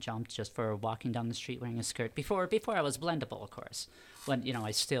assaulted, I've been jumped just for walking down the street wearing a skirt. Before I was blendable, of course. When I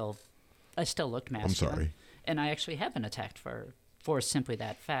still looked masculine. I'm sorry. And I actually have been attacked for simply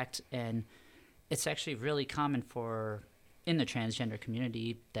that fact. And it's actually really common in the transgender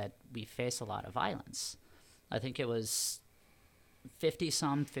community that we face a lot of violence. I think it was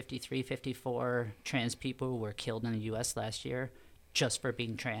 53, 54 trans people who were killed in the U.S. last year just for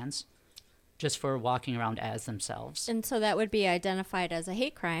being trans, just for walking around as themselves. And so that would be identified as a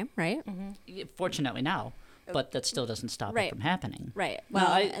hate crime, right? Fortunately now, but that still doesn't stop Right. it from happening. Right. Well,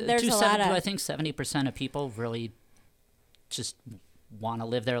 Well, there's a lot of... I think 70% of people really just want to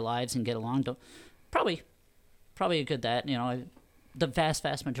live their lives and get along. Probably a good that, the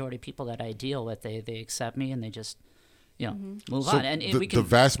vast majority of people that I deal with, they accept me and they just, move So on. And the, we can, the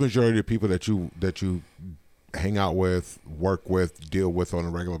vast majority of people that you hang out with, work with, deal with on a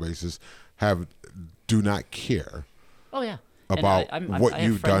regular basis do not care oh yeah. about I what have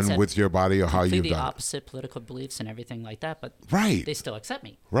you've friends done that with your body or how you've completely done it. opposite political beliefs and everything like that, but Right. they still accept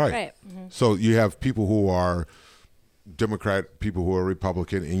me. Right. Right. So you have people who are Democrat, people who are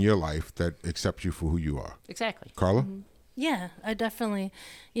Republican in your life that accept you for who you are. Exactly. Carla? Yeah, I definitely,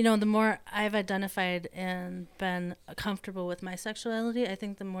 the more I've identified and been comfortable with my sexuality, I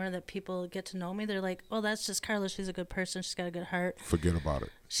think the more that people get to know me, they're like, oh, that's just Carla. She's a good person. She's got a good heart. Forget about it.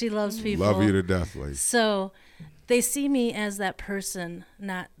 She loves people. Love you to death, lady. So they see me as that person,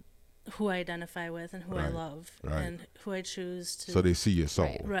 not who I identify with and who I Right, love right. and who I choose to. So they see your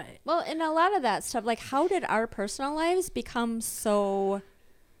soul. Right. Well, and a lot of that stuff, like how did our personal lives become so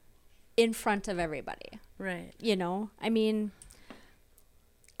in front of everybody? Right.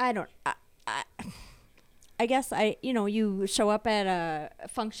 I guess you show up at a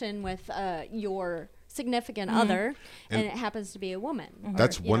function with your significant other and it happens to be a woman. or,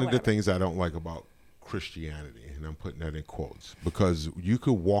 That's one of the whatever. things I don't like about Christianity, and I'm putting that in quotes, because you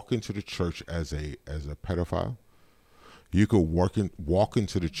could walk into the church as a pedophile. You could walk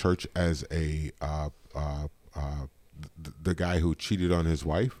into the church as the guy who cheated on his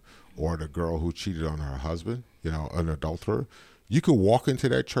wife, or the girl who cheated on her husband, an adulterer. You could walk into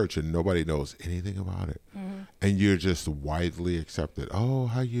that church and nobody knows anything about it. And you're just widely accepted. Oh,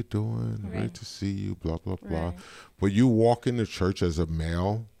 how you doing? Right. Great to see you, blah, blah, blah. Right. But you walk into church as a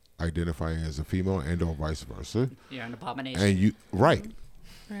male identifying as a female, and or vice versa. You're an abomination. And you, right.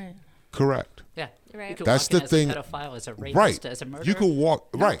 Right. Correct. Yeah. Right. You could That's walk in the as thing. a pedophile, as a rapist, Right. as a murderer. You could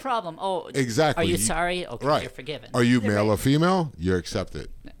walk. No right. problem. Oh, Exactly. Are you You- sorry? Okay, Right. you're forgiven. Are you male Right. or female? You're accepted.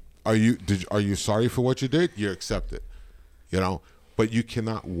 Are you sorry for what you did? You're accepted. You know, but you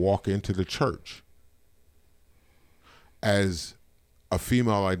cannot walk into the church as a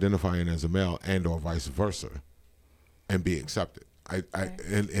female identifying as a male and or vice versa and be accepted. And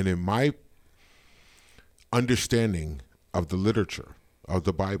in my understanding of the literature of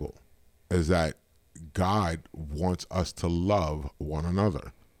the Bible is that God wants us to love one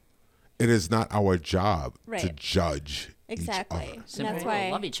another. It is not our job to Right. judge Exactly. each other. And Simply that's why.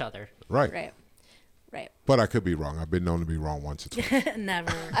 love each other. Right. Right. Right. But I could be wrong. I've been known to be wrong once or twice.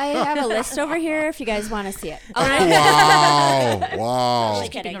 Never. I have a list over here if you guys want to see it. Wow.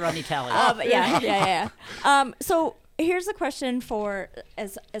 Just Keeping kidding. a running tally. Yeah. So here's a question for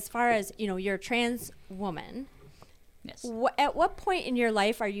as far as you're a trans woman. Yes. At what point in your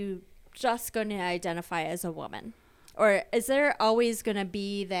life are you just going to identify as a woman, or is there always going to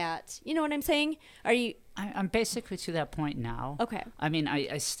be that? You know what I'm saying? Are you I'm basically to that point now. okay? I mean,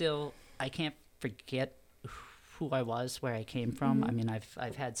 I still can't forget who I was, where I came from. I mean,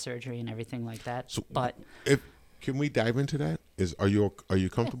 I've had surgery and everything like that. So, but can we dive into that? Are you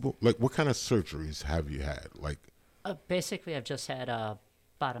comfortable? Like, what kind of surgeries have you had? Like, basically, I've just had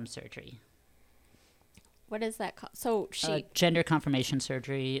bottom surgery. What is that called? So Gender confirmation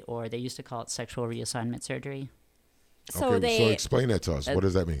surgery, or they used to call it sexual reassignment surgery. so okay, they so explain that to us. What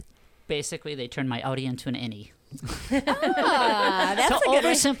does that mean? Basically, they turned my outie into an innie. that's To a good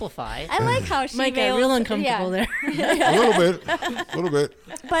way. oversimplify, I like how she Mike got veils- real uncomfortable yeah. there. A little bit.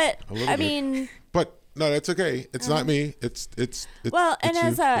 But little I bit. mean, But no, that's okay. It's not me. It's well, and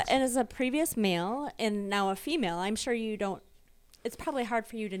it's you. as a previous male and now a female, I'm sure you don't. It's probably hard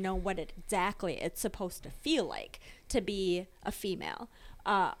for you to know what exactly it's supposed to feel like to be a female.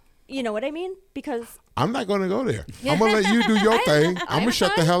 You know what I mean? Because I'm not going to go there. I'm going to let you do your thing. I'm going to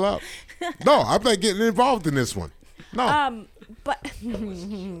shut the hell up. No, I'm not getting involved in this one. No. but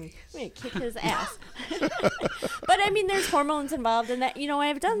I'm gonna kick his ass. But I mean, there's hormones involved in that.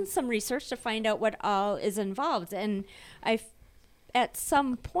 I've done some research to find out what all is involved, and at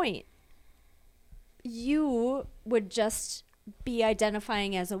some point, you would just be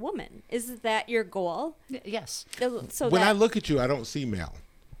identifying as a woman. Is that your goal? yes. So When that, I look at you, I don't see male.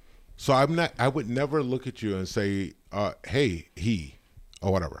 So I would never look at you and say, hey, he,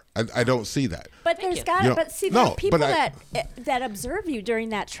 or whatever. I don't see that. but Thank there's you. got, You know, but see, no, there are people but that observe you during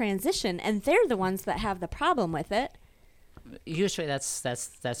that transition, and they're the ones that have the problem with it. Usually, that's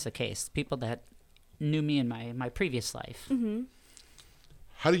the case. People that knew me in my previous life. Mm-hmm.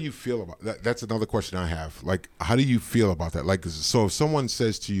 How do you feel about that? That's another question I have. Like, how do you feel about that? Like, so if someone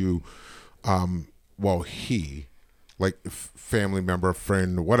says to you, well, he, like family member,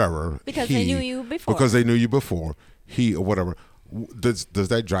 friend, whatever. Because he, they knew you before. Because they knew you before, he or whatever. Does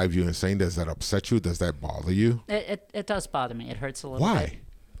that drive you insane? Does that upset you? Does that bother you? It does bother me. It hurts a little bit. Why?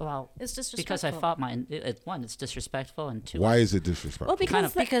 Well, It's because I disrespectful. fought one, it's disrespectful, and two, Why is it disrespectful? Well, because kind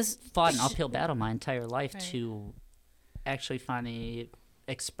of Because fought an uphill battle my entire life Right. to actually finally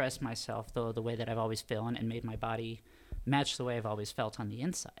express myself the way that I've always felt and made my body match the way I've always felt on the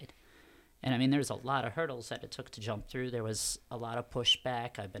inside. And I mean, there's a lot of hurdles that it took to jump through. There was a lot of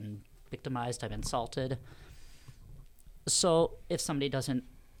pushback. I've been victimized. I've been insulted. So if somebody doesn't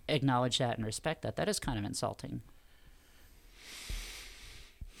acknowledge that and respect that, that is kind of insulting.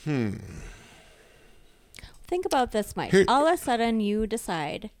 think about this, Mike. Here- All of a sudden, you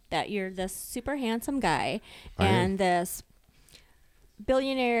decide that you're this super handsome guy, I am. and this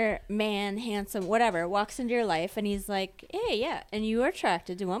billionaire man, handsome, whatever, walks into your life, and he's like, "Hey, yeah," and you are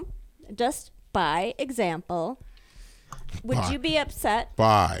attracted to him. Just by example, would By- you be upset?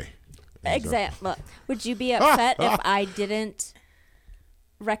 Bye. Example. Would you be upset if I didn't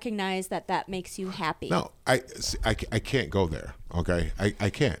recognize that makes you happy? No, I can't go there. Okay, I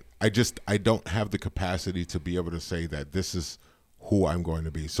can't. I don't have the capacity to be able to say that this is who I'm going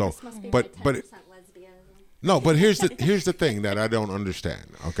to be. So, but no, but here's the thing that I don't understand.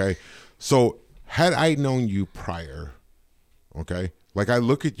 Okay, so had I known you prior, okay, like I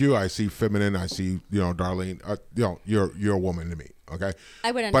look at you, I see feminine, I see Darlene, you're a woman to me. Okay,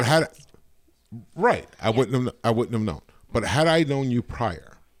 I wouldn't But know. had right, I wouldn't have known. But had I known you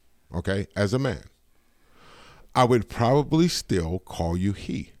prior, okay, as a man, I would probably still call you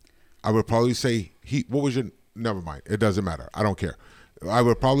he. I would probably say he. What was your? Never mind. It doesn't matter. I don't care. I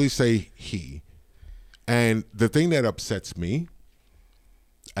would probably say he. And the thing that upsets me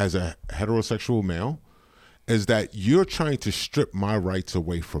as a heterosexual male is that you're trying to strip my rights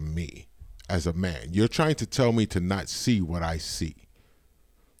away from me as a man. You're trying to tell me to not see what I see.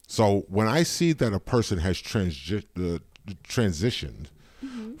 So when I see that a person has transitioned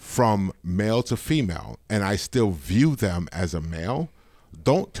from male to female, and I still view them as a male,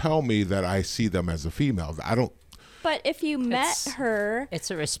 don't tell me that I see them as a female. I don't. But if you met her It's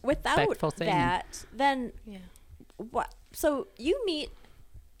a without respectful thing. that, then what? So you meet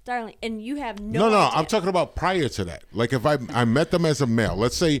Darling, and you have no. No, idea. I'm talking about prior to that. Like if I met them as a male,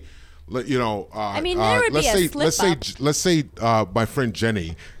 let's say, you know, I mean, there would be a slip-up. let's say my friend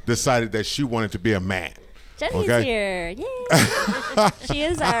Jenny decided that she wanted to be a man. Jenny's okay? here. Yay. She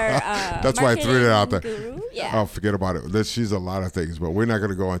is our That's why I threw it out there. guru. Yeah. Oh, forget about it. She's a lot of things, but we're not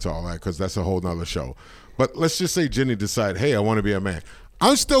going to go into all that because that's a whole nother show. But let's just say Jenny decided, hey, I want to be a man.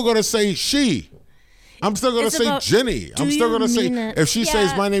 I'm still going to say she. I'm still going to say Jenny. I'm still going to say, if she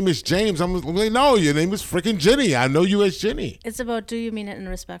says my name is James, I'm going to say, no, your name is freaking Jenny. I know you as Jenny. It's about, do you mean it in a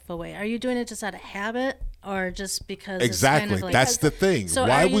respectful way? Are you doing it just out of habit or just because Exactly. it's kind of like, that's the thing. So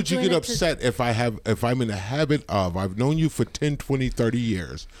why are you would you doing get it to- upset if I'm in the habit of, I've known you for 10, 20, 30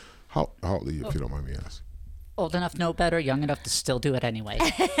 years. How old are you, if you don't mind me asking? Old enough, no better. Young enough to still do it anyway.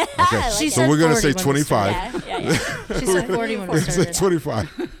 Okay. She So said we're going to 40 say when we 25. started. Yeah. She said 40 when we We're going to say started.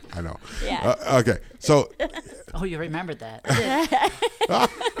 25. I know. Yeah. Okay. So Oh, you remembered that.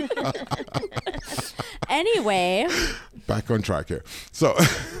 Anyway, back on track here. So,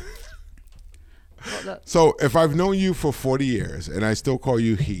 so if I've known you for 40 years and I still call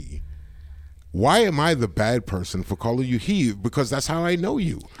you he, why am I the bad person for calling you he? Because that's how I know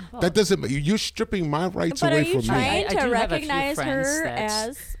you. That doesn't. You're stripping my rights but are away you from me. trying I to do have a few recognize friends her that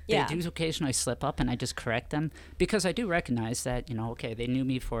as yeah? They do occasionally slip up, and I just correct them because I do recognize that, you know, okay, they knew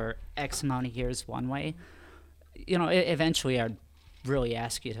me for X amount of years one way. You know, eventually I'd really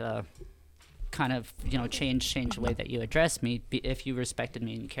ask you to kind of, you know, change the way that you address me. If you respected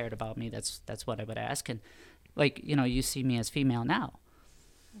me and you cared about me, that's what I would ask. And like, you know, you see me as female now.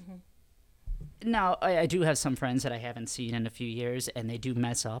 Now, I do have some friends that I haven't seen in a few years, and they do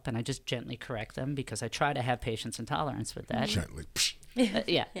mess up, and I just gently correct them because I try to have patience and tolerance with that. Gently. Psh,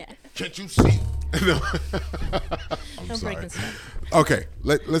 Yeah. can't you see? No. I'm Don't sorry. break and stuff. Okay,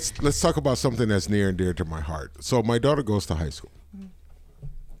 let's talk about something that's near and dear to my heart. So my daughter goes to high school.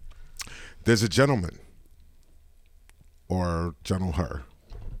 There's a gentleman, or gentle her,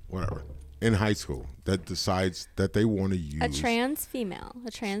 whatever, in high school that decides that they want to use A trans female,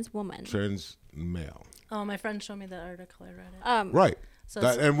 a trans woman. trans male. Oh, my friend showed me the article. I read it. Right. So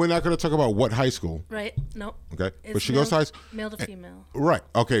it's- And we're not going to talk about what high school. Right? Nope. Okay. But It's she goes to high school. Male to female. Right.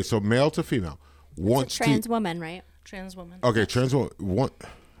 Okay. So male to female wants Trans to. woman, right? Trans woman. Okay. Trans woman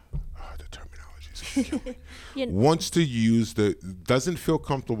the terminology is gonna kill me. You know, Wants to use doesn't feel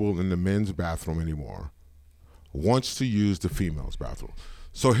comfortable in the men's bathroom anymore. Wants to use the female's bathroom.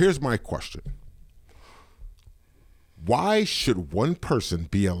 So here's my question. Why should one person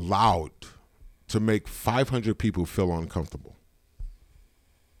be allowed to make 500 people feel uncomfortable?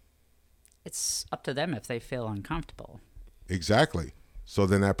 It's up to them if they feel uncomfortable. Exactly. So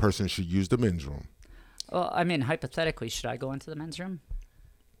then that person should use the men's room. Well, I mean, hypothetically, should I go into the men's room?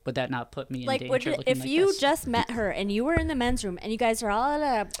 Would that not put me in like, danger? looking if like you this? just met her and you were in the men's room and you guys are all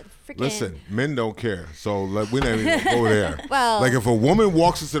at a freaking Listen, men don't care. So we're not even going to go there. Well- like if a woman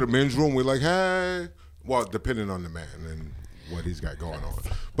walks into the men's room, we're like, hey. Well, depending on the man and what he's got going on.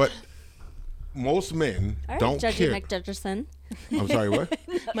 But most men all right, don't Judgy care. McJudgerson. I'm sorry, what?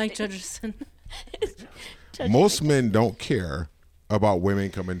 Mike Judgerson. Most men don't care about women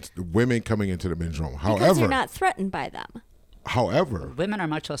coming into the men's room. Because you're not threatened by them. However, Women are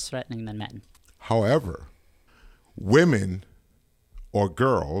much less threatening than men. women or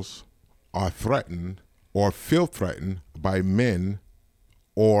girls are threatened or feel threatened by men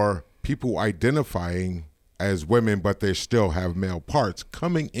or people identifying as women, but they still have male parts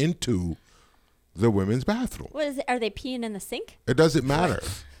coming into the women's bathroom. What is it? Are they peeing in the sink? It doesn't matter.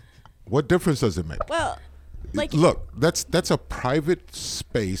 What difference does it make? Well, like Look, that's a private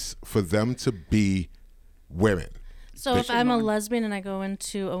space for them to be women. So if I'm a lesbian and I go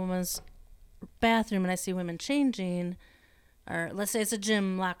into a woman's bathroom and I see women changing, or let's say it's a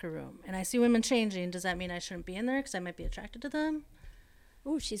gym locker room, and I see women changing, does that mean I shouldn't be in there because I might be attracted to them?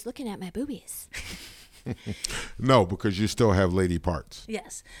 ooh, she's looking at my boobies. No, because you still have lady parts.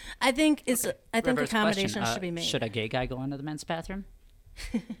 Yes. I think I think Reverse accommodations question, should be made. Should a gay guy go into the men's bathroom?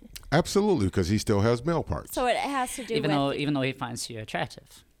 Absolutely, because he still has male parts. So it has to do Even with though he finds you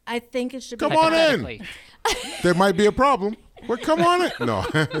attractive. I think it should Come be on in. Hypothetically. There might be a problem. Well, come on it. No,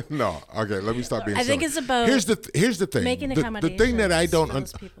 no. Okay, let me stop being I think silly. it's about here's the thing. making The thing that I accommodations don't for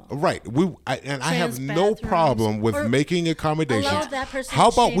those people. right. I have no bathrooms, problem with or making accommodations. Allow that person How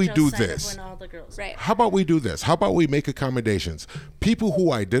to about change we do outside of this? when all the girls Right. How about we do this? How about we make accommodations? People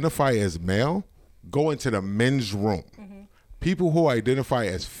who identify as male go into the men's room. Mm-hmm. People who identify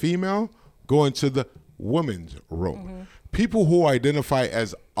as female go into the women's room. Mm-hmm. People who identify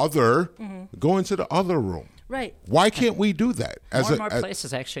as other go into the other room. Right. Why can't we do that? More and more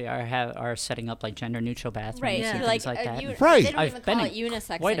places actually are setting up like gender neutral bathrooms Right. and Yeah. things like that. Right. They don't I've even been call in it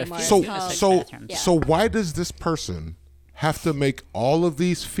unisex quite a anymore. few It's unisex called- So bathrooms. Yeah. so why does this person have to make all of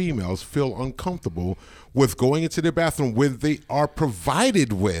these females feel uncomfortable with going into their bathroom when they are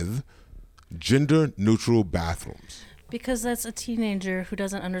provided with gender neutral bathrooms? Because that's a teenager who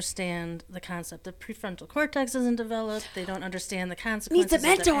doesn't understand the concept. The prefrontal cortex isn't developed. They don't understand the consequences of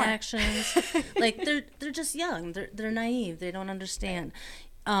mentor. their actions. Like they're just young. They're naive. They don't understand.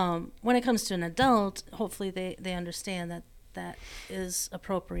 When it comes to an adult, hopefully they understand that is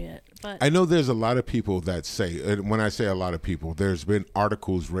appropriate. But I know there's a lot of people that say, and when I say a lot of people, there's been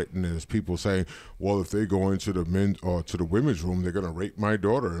articles written and there's people saying, well, if they go into the men's or to the women's room, they're going to rape my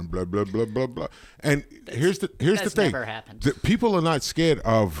daughter and blah, blah, blah, blah, blah. And here's the that's thing. never happened. People are not scared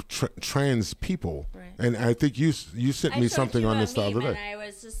of trans people. Right. And I think you sent me I showed something you on a this the other meme, day. and I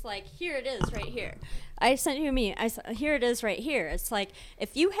was just like, here it is right here. I sent you a meme. Here it is right here. It's like,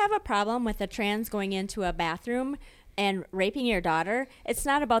 if you have a problem with a trans going into a bathroom and raping your daughter, it's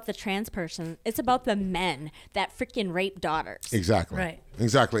not about the trans person. It's about the men that freaking rape daughters. Exactly. Right.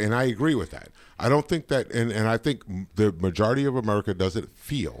 Exactly. And I agree with that. I don't think that, and I think the majority of America doesn't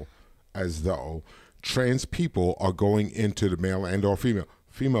feel as though trans people are going into the male and or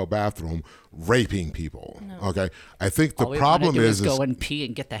female bathroom raping people. No. Okay. I think the All we problem want to do is go and pee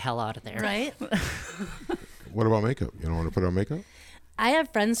and get the hell out of there. right. what about makeup? You don't want to put on makeup? I have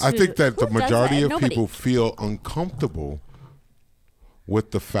friends who I think that the Who does majority that? of Nobody. people feel uncomfortable with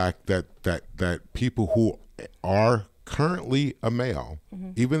the fact that people who are currently a male,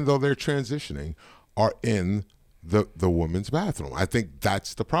 even though they're transitioning, are in the woman's bathroom. I think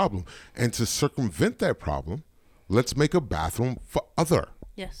that's the problem. And to circumvent that problem, let's make a bathroom for other.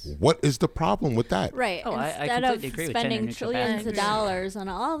 Yes. What is the problem with that? Right. Oh, I Instead completely of agree with gender spending neutral trillions bathrooms. of I agree. dollars on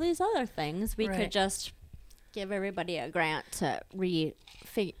all these other things, we Right. could just give everybody a grant to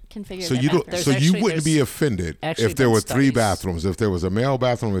reconfigure So their you don't. bathroom. So you actually- wouldn't be there's offended actually if there been were three studies. bathrooms. If there was a male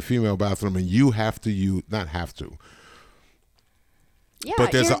bathroom, a female bathroom, and you have to use not have to. Yeah,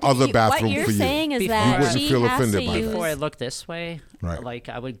 But there's you're- a other you- bathroom What you're for you. saying is Before- that You wouldn't she feel has offended to by that. use. Before I look this way, Right. like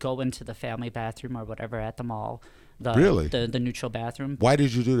I would go into the family bathroom or whatever at the mall. Really? The neutral bathroom. Why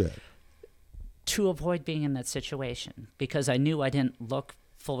did you do that? To avoid being in that situation because I knew I didn't look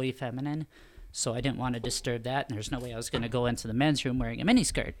fully feminine, so I didn't want to disturb that. And there's no way I was going to go into the men's room wearing a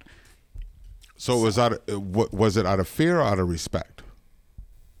miniskirt. So it was was it out of fear or out of respect?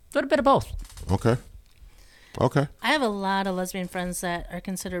 A little bit of both. Okay. Okay. I have a lot of lesbian friends that are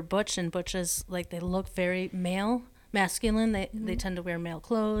considered butch, and butches, like, they look very masculine. They tend to wear male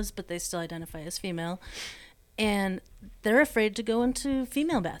clothes, but they still identify as female. And they're afraid to go into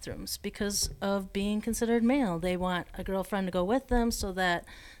female bathrooms because of being considered male. They want a girlfriend to go with them so that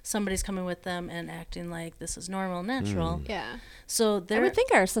somebody's coming with them and acting like this is normal, natural. Yeah. So I they're would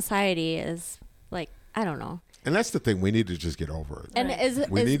think our society is like, I don't know. And that's the thing. We need to just get over it. And Right. is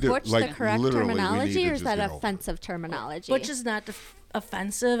We need to, butch like, the correct literally, we need terminology, to or is just that get over it. offensive terminology? butch is not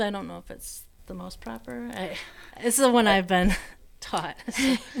offensive. I don't know if it's the most proper. It's the one I've been taught.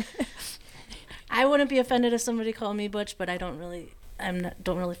 So. I wouldn't be offended if somebody called me butch, but I don't really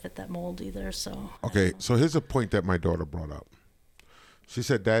fit that mold either. So Okay. So here's a point that my daughter brought up. She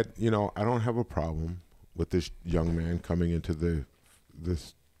said, "Dad, I don't have a problem with this young man coming into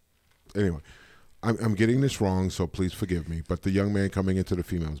this. Anyway, I'm getting this wrong, so please forgive me. But the young man coming into the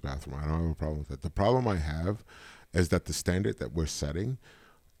female's bathroom, I don't have a problem with that. The problem I have is that the standard that we're setting,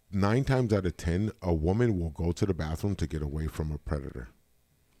 9 times out of 10, a woman will go to the bathroom to get away from a predator.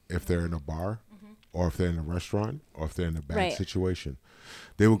 If they're in a bar, or if they're in a restaurant, or if they're in a bad Right. situation,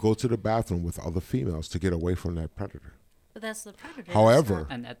 they will go to the bathroom with other females to get away from that predator. but that's the predator. However,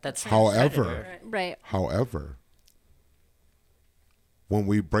 And that's However- predator. right. However, when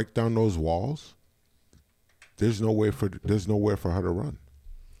we break down those walls, there's nowhere for her to run.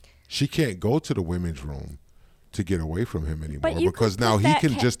 She can't go to the women's room to get away from him anymore But you because could now put he that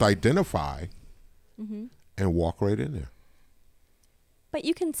can just identify and walk right in there. But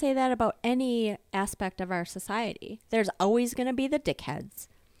you can say that about any aspect of our society. There's always going to be the dickheads.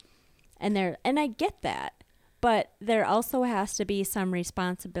 And I get that. But there also has to be some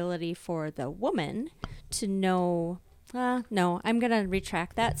responsibility for the woman to know No, I'm going to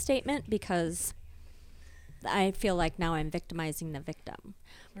retract that statement because I feel like now I'm victimizing the victim.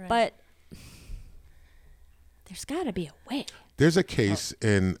 Right. But there's got to be a way. There's a case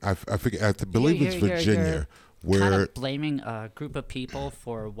in I forget. I believe it's Virginia You're kind where of blaming a group of people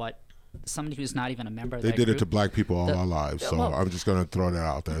for what somebody who's not even a member of they that did group. it to black people all our lives. So well- I'm just going to throw that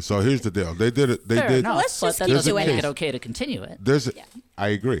out there. So here's the deal. They did it. They Fair did. enough, Let's but just that keep doesn't doing make it. it okay to continue it. I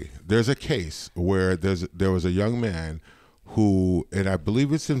agree. There's a case where there was a young man who, and I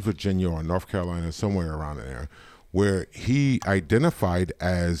believe it's in Virginia or North Carolina, somewhere around there, where he identified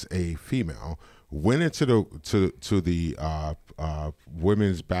as a female, went into the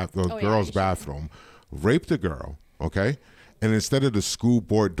women's girls' bathroom, raped a girl, okay? And instead of the school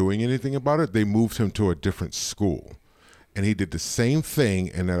board doing anything about it, they moved him to a different school. And he did the same thing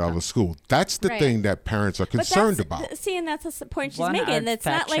in that other school. That's the Right. thing that parents are concerned about. See, and that's the point she's One, making. I'd It's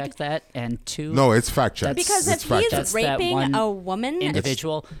fact not like check that, and two, No, it's fact checked. because It's if fact he's checked. That's that raping one a woman,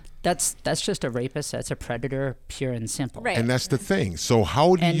 individual, that's just a rapist. That's a predator, pure and simple. Right. And that's the thing. So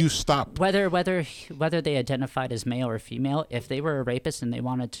how do you stop? Whether they identified as male or female, if they were a rapist and they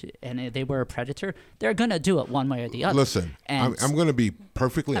wanted to, and they were a predator, they're gonna do it one way or the other. Listen, and I'm going to be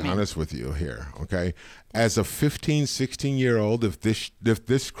perfectly honest with you here, okay? As a 15, 16-year-old, if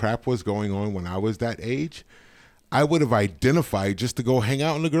this crap was going on when I was that age, I would have identified just to go hang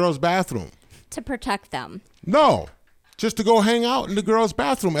out in the girls' bathroom. to protect them. No, just to go hang out in the girls'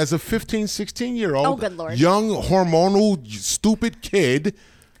 bathroom as a 15, 16-year-old, Oh, good Lord. young, hormonal, stupid kid,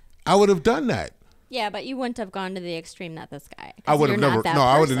 I would have done that. Yeah, but you wouldn't have gone to the extreme that this guy. 'cause I would have you're not never. that No,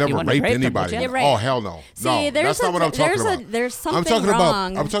 I would have person. You never wouldn't have raped raped them, would anybody. you? You're right. Oh hell no! See, No, there's that's not what I'm talking about. There's something I'm talking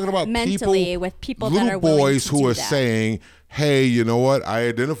wrong about. I'm talking about mentally people, with people that little are willing boys to who do are that. saying, "Hey, you know what? I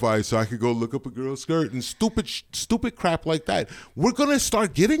identify, so I could go look up a girl's skirt," and stupid crap like that. We're gonna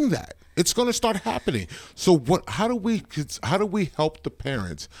start getting that. It's going to start happening. So what? How do we help the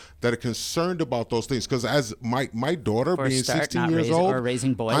parents that are concerned about those things? Because as my daughter For a being start, 16 not years raising, old, or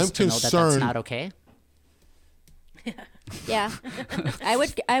raising boys I'm to know that that's concerned. not okay. Yeah, I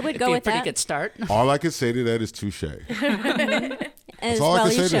would go It'd be a with pretty that. good start. All I can say to that is touche. As That's all well I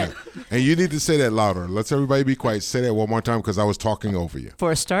can you say to should. that. And you need to say that louder. Let's everybody be quiet. Say that one more time because I was talking over you.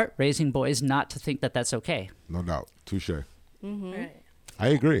 For a start, raising boys not to think that that's okay. No doubt. Touche. Right. I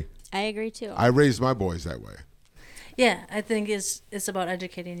agree. I agree too. I raised my boys that way. Yeah, I think it's about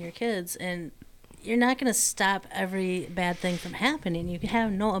educating your kids, and you're not going to stop every bad thing from happening. You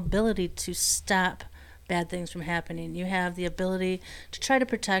have no ability to stop bad things from happening. You have the ability to try to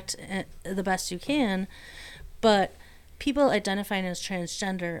protect the best you can, but people identifying as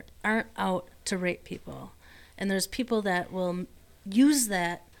transgender aren't out to rape people. And there's people that will use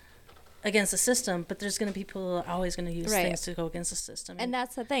that against the system, but there's going to be people who are always going to use Right. things to go against the system. And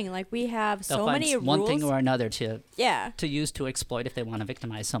that's the thing. Like we have They'll so find many one rules. thing or another to Yeah. use to exploit if they want to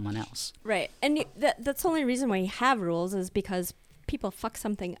victimize someone else. Right. And that's the only reason why you have rules is because people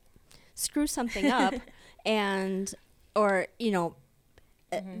screw something up or,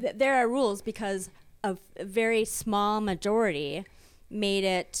 there are rules because a very small majority made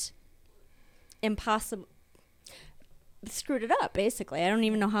it impossible, screwed it up, basically. I don't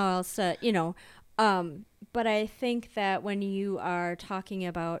even know how else to, but I think that when you are talking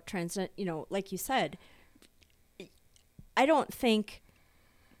about like you said, I don't think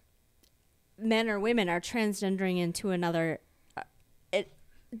men or women are transgendering into another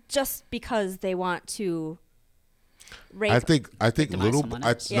just because they want to rape. I think Victimize someone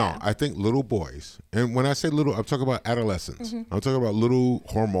else. Yeah. I think little boys, and when I say little, I'm talking about adolescents. I'm talking about little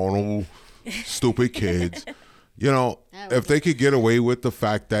hormonal, stupid kids. If they could get away with the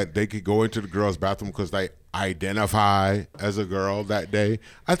fact that they could go into the girls' bathroom because they identify as a girl that day,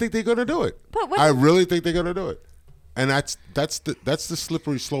 I think they're gonna do it. But I really think they're gonna do it. And that's the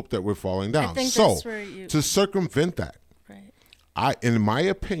slippery slope that we're falling down. think So that's where you- to circumvent that, Right. in my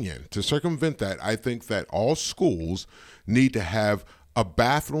opinion, to circumvent that, I think that all schools need to have a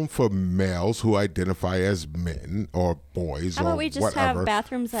bathroom for males who identify as men or boys How or about we just whatever. have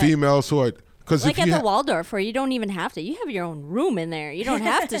bathrooms that- females who are because like if at you the Waldorf, where you don't even have to. You have your own room in there. You don't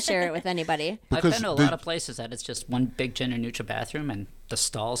have to share it with anybody. I've Because been to a the- lot of places that it's just one big gender neutral bathroom, and the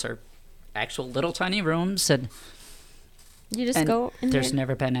stalls are actual little tiny rooms, and You just go in there's there.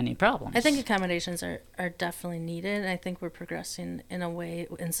 never been any problems. I think accommodations are definitely needed. I think we're progressing in a way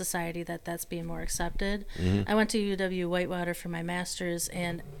in society that's being more accepted. I went to UW Whitewater for my master's,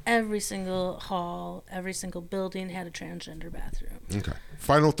 and every single hall, every single building had a transgender bathroom. okay.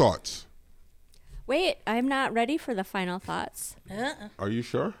 Final thoughts. Wait, I'm not ready for the final thoughts. Are you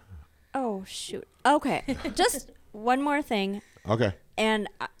sure? Oh, shoot. Okay. Just one more thing. Okay. And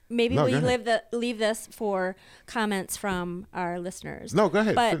maybe No, we go ahead. leave this for comments from our listeners. No, go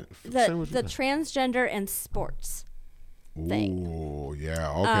ahead. But Say what you the got. transgender and sports thing. Ooh,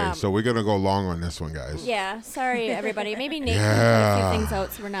 yeah. Okay, so we're gonna go long on this one, guys. Yeah, sorry everybody. Maybe Nate can put a few things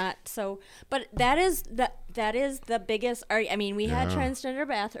out so we're not so. But that is the biggest. I mean, we had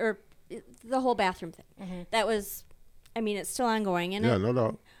transgender the whole bathroom thing. That was, I mean, it's still ongoing, and Yeah, no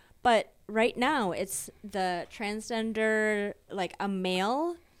doubt. But right now, it's the transgender, like a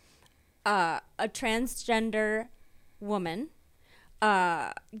male, a transgender woman,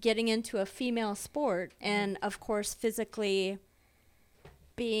 getting into a female sport, and of course, physically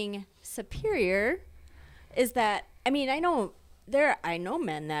being superior. Is that? I mean, I know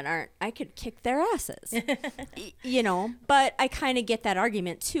men that aren't. I could kick their asses, you know. But I kind of get that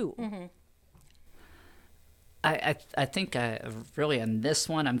argument too. I think really on this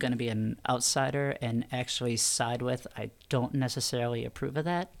one, I'm going to be an outsider and actually side with. I don't necessarily approve of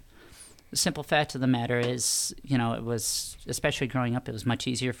that. The simple fact of the matter is, you know, it was, especially growing up, it was much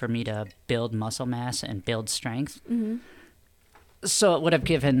easier for me to build muscle mass and build strength. So it would have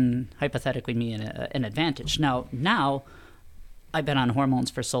given, hypothetically, me an advantage. Now, I've been on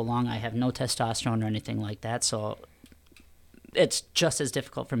hormones for so long, I have no testosterone or anything like that, so it's just as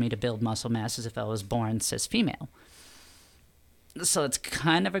difficult for me to build muscle mass as if I was born cis female. So it's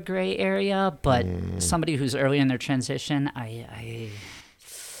kind of a gray area, but somebody who's early in their transition, I think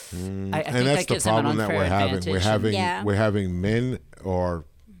And that's that gives the them problem an that unfair we're having. advantage. We're having men or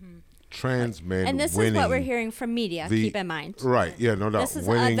trans men And this winning is what we're hearing from media. Keep in mind. Right, yeah, no doubt. This is,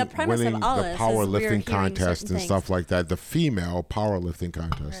 winning the premise of winning all the this is we're powerlifting hearing contest certain and stuff things. like that. The female powerlifting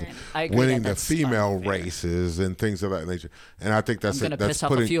contest, I agree winning that the that's female unfair. races and things of that nature. And I think I'm going to piss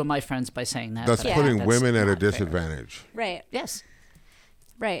off a few of my friends by saying that. that's but I putting think women at a not fair. disadvantage. Right. Yes.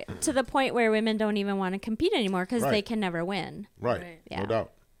 Right. To the point where women don't even want to compete anymore because they Right. can never win. Right, Right. Yeah. no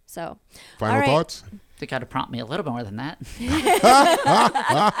doubt. So, Final all right. thoughts, They got to prompt me a little more than that.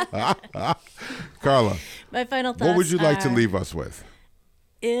 Carla. My final thoughts. What would you like to are, leave us with?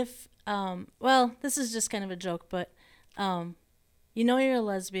 If well, this is just kind of a joke, but you know you're a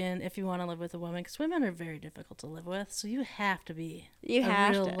lesbian if you want to live with a woman, because women are very difficult to live with. So you have to be You a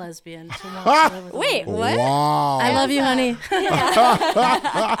have real to. lesbian to want to live with a Wait, woman. what? Wow. I love you, honey.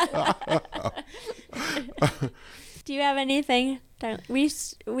 Do you have anything?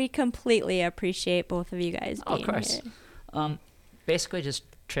 We completely appreciate both of you guys Oh, being of course. here. Basically, just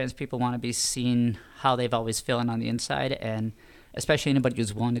trans people want to be seen how they've always feeling on the inside, and especially anybody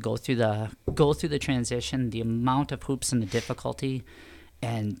who's willing to go through the transition, the amount of hoops and the difficulty,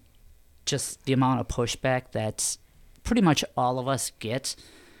 and just the amount of pushback that pretty much all of us get,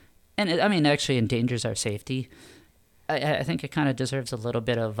 and it actually endangers our safety. I think it kind of deserves a little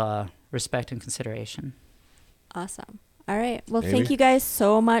bit of respect and consideration. Awesome. All right. Well, Amy? thank you guys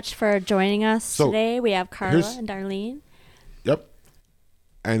so much for joining us So, today. We have Carla here's- and Darlene. Yep.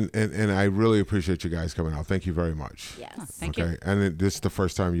 And I really appreciate you guys coming out. Thank you very much. Yes. Thank Okay, you. and this is the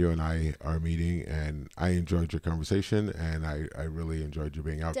first time you and I are meeting, and I enjoyed your conversation, and I really enjoyed you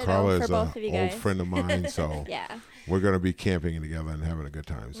being out. Ditto Carla for is both of you an old guys. friend of mine, so Yeah. we're going to be camping together and having a good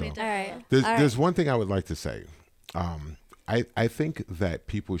time. So Me too. All right. there's one thing I would like to say. I think that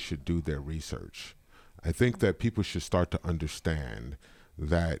people should do their research. I think that people should start to understand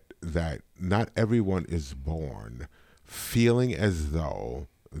that not everyone is born feeling as though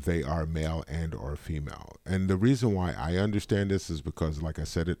they are male and or female. And the reason why I understand this is because, like I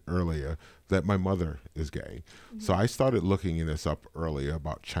said it earlier, that my mother is gay. So I started looking in this up earlier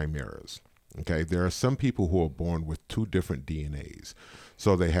about chimeras. Okay, there are some people who are born with two different DNAs.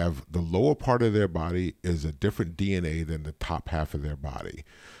 So they have the lower part of their body is a different DNA than the top half of their body.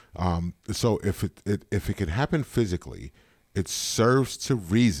 So if it can happen physically, it serves to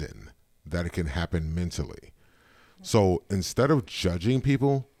reason that it can happen mentally. So instead of judging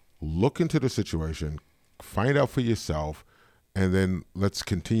people, look into the situation, find out for yourself, and then let's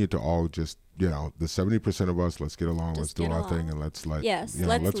continue to all just, the 70% of us, let's get along, let's do get our along. thing, and let's Yes.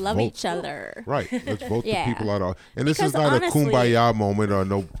 Let's love vote. each other. Right. Let's vote Yeah. the people out. And this Because is not honestly- a kumbaya moment or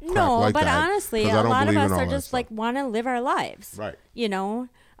no crap No, like but that. honestly, 'cause I a don't lot of believe in us all are that just stuff. like want to live our lives. Right.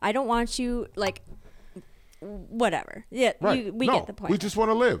 I don't want you whatever. Yeah, Right. we No, get the point. We just want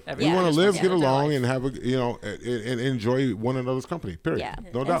to live. Every- We Yeah. want to just live, wants to get live their along, life. and have and enjoy one another's company. Period. Yeah.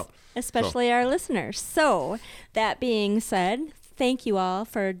 No doubt. Especially our listeners. So, that being said, thank you all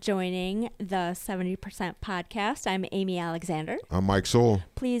for joining the 70% podcast. I'm Amy Alexander. I'm Mike Sewell.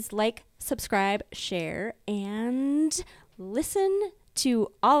 Please like, subscribe, share, and listen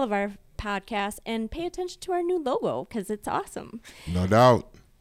to all of our podcasts and pay attention to our new logo because it's awesome. No doubt.